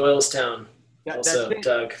 And Doylestown. Yeah, also,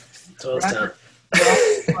 Doug. Doylestown.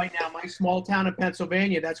 Right now, my small town in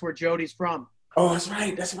Pennsylvania, that's where Jody's from. Oh, that's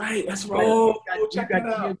right. Oh, you've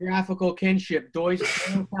got geographical kinship.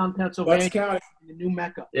 Doylestown, Pennsylvania, the new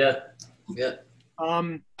Mecca. Yeah.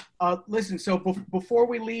 Listen, so before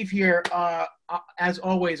we leave here, as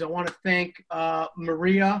always, I want to thank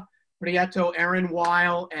Maria Prieto, Aaron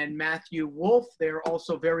Weil, and Matthew Wolf. They're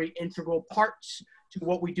also very integral parts to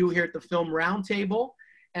what we do here at the Film Roundtable.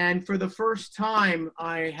 And for the first time,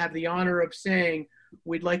 I have the honor of saying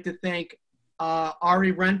we'd like to thank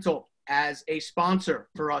Ari Rental as a sponsor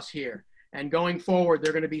for us here. And going forward,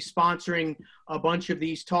 they're going to be sponsoring a bunch of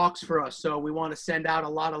these talks for us. So we want to send out a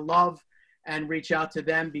lot of love and reach out to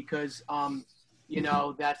them because, you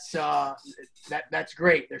know, that's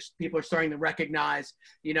great. There's people are starting to recognize,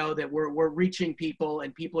 you know, that we're reaching people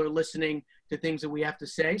and people are listening to things that we have to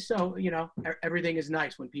say. So, you know, everything is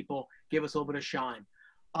nice when people give us a little bit of shine.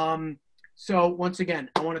 So once again,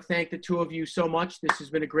 I want to thank the two of you so much. This has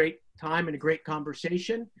been a great time and a great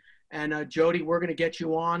conversation. And Jody, we're going to get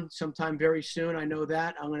you on sometime very soon. I know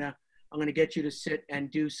that. I'm going to get you to sit and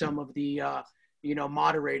do some of the, you know,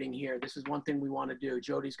 moderating here. This is one thing we want to do.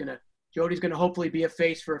 Jody's going to hopefully be a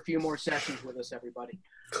face for a few more sessions with us, everybody.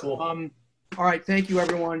 Cool. All right. Thank you,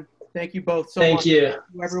 everyone. Thank you both so much. Thank you.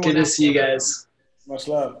 It's good to see you guys. Much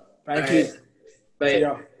love. Thank you. Bye. Bye. See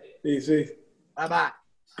y'all. Peace. Bye-bye.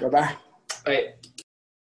 Bye-bye. Bye.